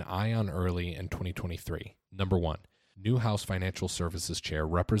keep an eye on early in 2023. Number one, new House Financial Services Chair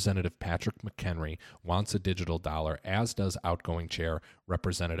Representative Patrick McHenry wants a digital dollar, as does outgoing Chair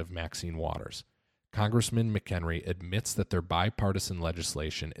Representative Maxine Waters. Congressman McHenry admits that their bipartisan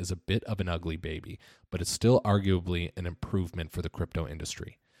legislation is a bit of an ugly baby, but it's still arguably an improvement for the crypto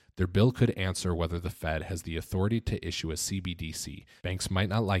industry. Their bill could answer whether the Fed has the authority to issue a CBDC. Banks might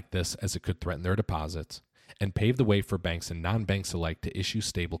not like this, as it could threaten their deposits, and pave the way for banks and non-banks alike to issue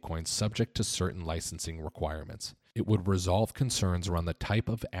stablecoins subject to certain licensing requirements. It would resolve concerns around the type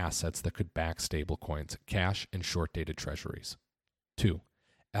of assets that could back stablecoins, cash, and short-dated treasuries. 2.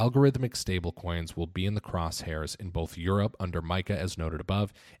 Algorithmic stablecoins will be in the crosshairs in both Europe under MiCA, as noted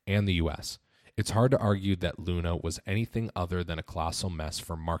above, and the U.S. It's hard to argue that Luna was anything other than a colossal mess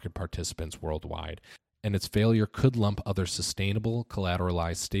for market participants worldwide, and its failure could lump other sustainable,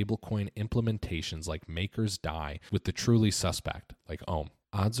 collateralized stablecoin implementations like Maker's DAI with the truly suspect, like Ohm.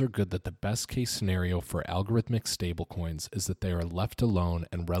 Odds are good that the best-case scenario for algorithmic stablecoins is that they are left alone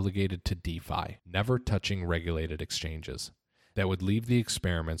and relegated to DeFi, never touching regulated exchanges. That would leave the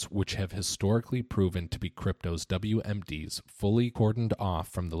experiments, which have historically proven to be crypto's WMDs, fully cordoned off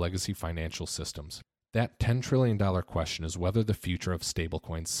from the legacy financial systems. That $10 trillion question is whether the future of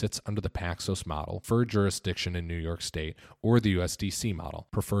stablecoins sits under the Paxos model, preferred jurisdiction in New York State, or the USDC model,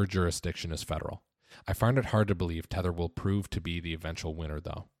 preferred jurisdiction is federal. I find it hard to believe Tether will prove to be the eventual winner,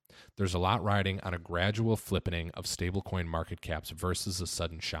 though. There's a lot riding on a gradual flippening of stablecoin market caps versus a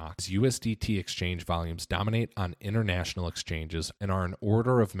sudden shock, as USDT exchange volumes dominate on international exchanges and are an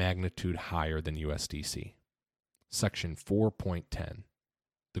order of magnitude higher than USDC. Section 4.10,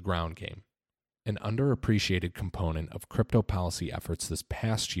 The Ground Game. An underappreciated component of crypto policy efforts this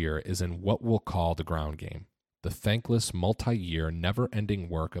past year is in what we'll call the ground game. The thankless, multi-year, never-ending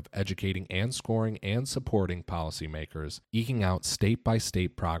work of educating and scoring and supporting policymakers, eking out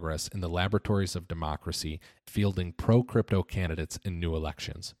state-by-state progress in the laboratories of democracy, fielding pro-crypto candidates in new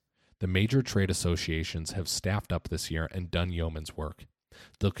elections. The major trade associations have staffed up this year and done yeoman's work.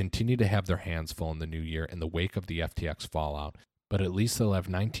 They'll continue to have their hands full in the new year in the wake of the FTX fallout, but at least they'll have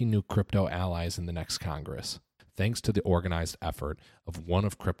 19 new crypto allies in the next Congress, thanks to the organized effort of one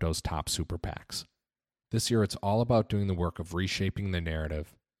of crypto's top super PACs. This year, it's all about doing the work of reshaping the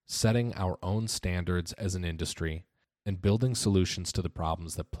narrative, setting our own standards as an industry, and building solutions to the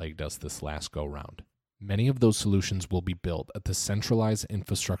problems that plagued us this last go-round. Many of those solutions will be built at the centralized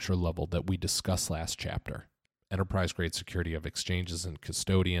infrastructure level that we discussed last chapter. Enterprise-grade security of exchanges and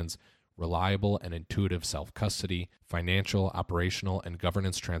custodians, reliable and intuitive self-custody, financial, operational, and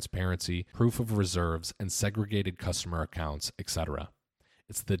governance transparency, proof of reserves, and segregated customer accounts, etc.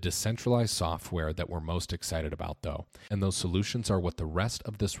 It's the decentralized software that we're most excited about, though, and those solutions are what the rest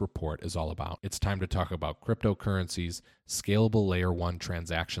of this report is all about. It's time to talk about cryptocurrencies, scalable Layer 1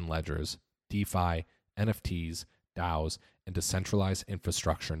 transaction ledgers, DeFi, NFTs, DAOs, and decentralized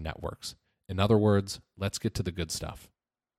infrastructure networks. In other words, let's get to the good stuff.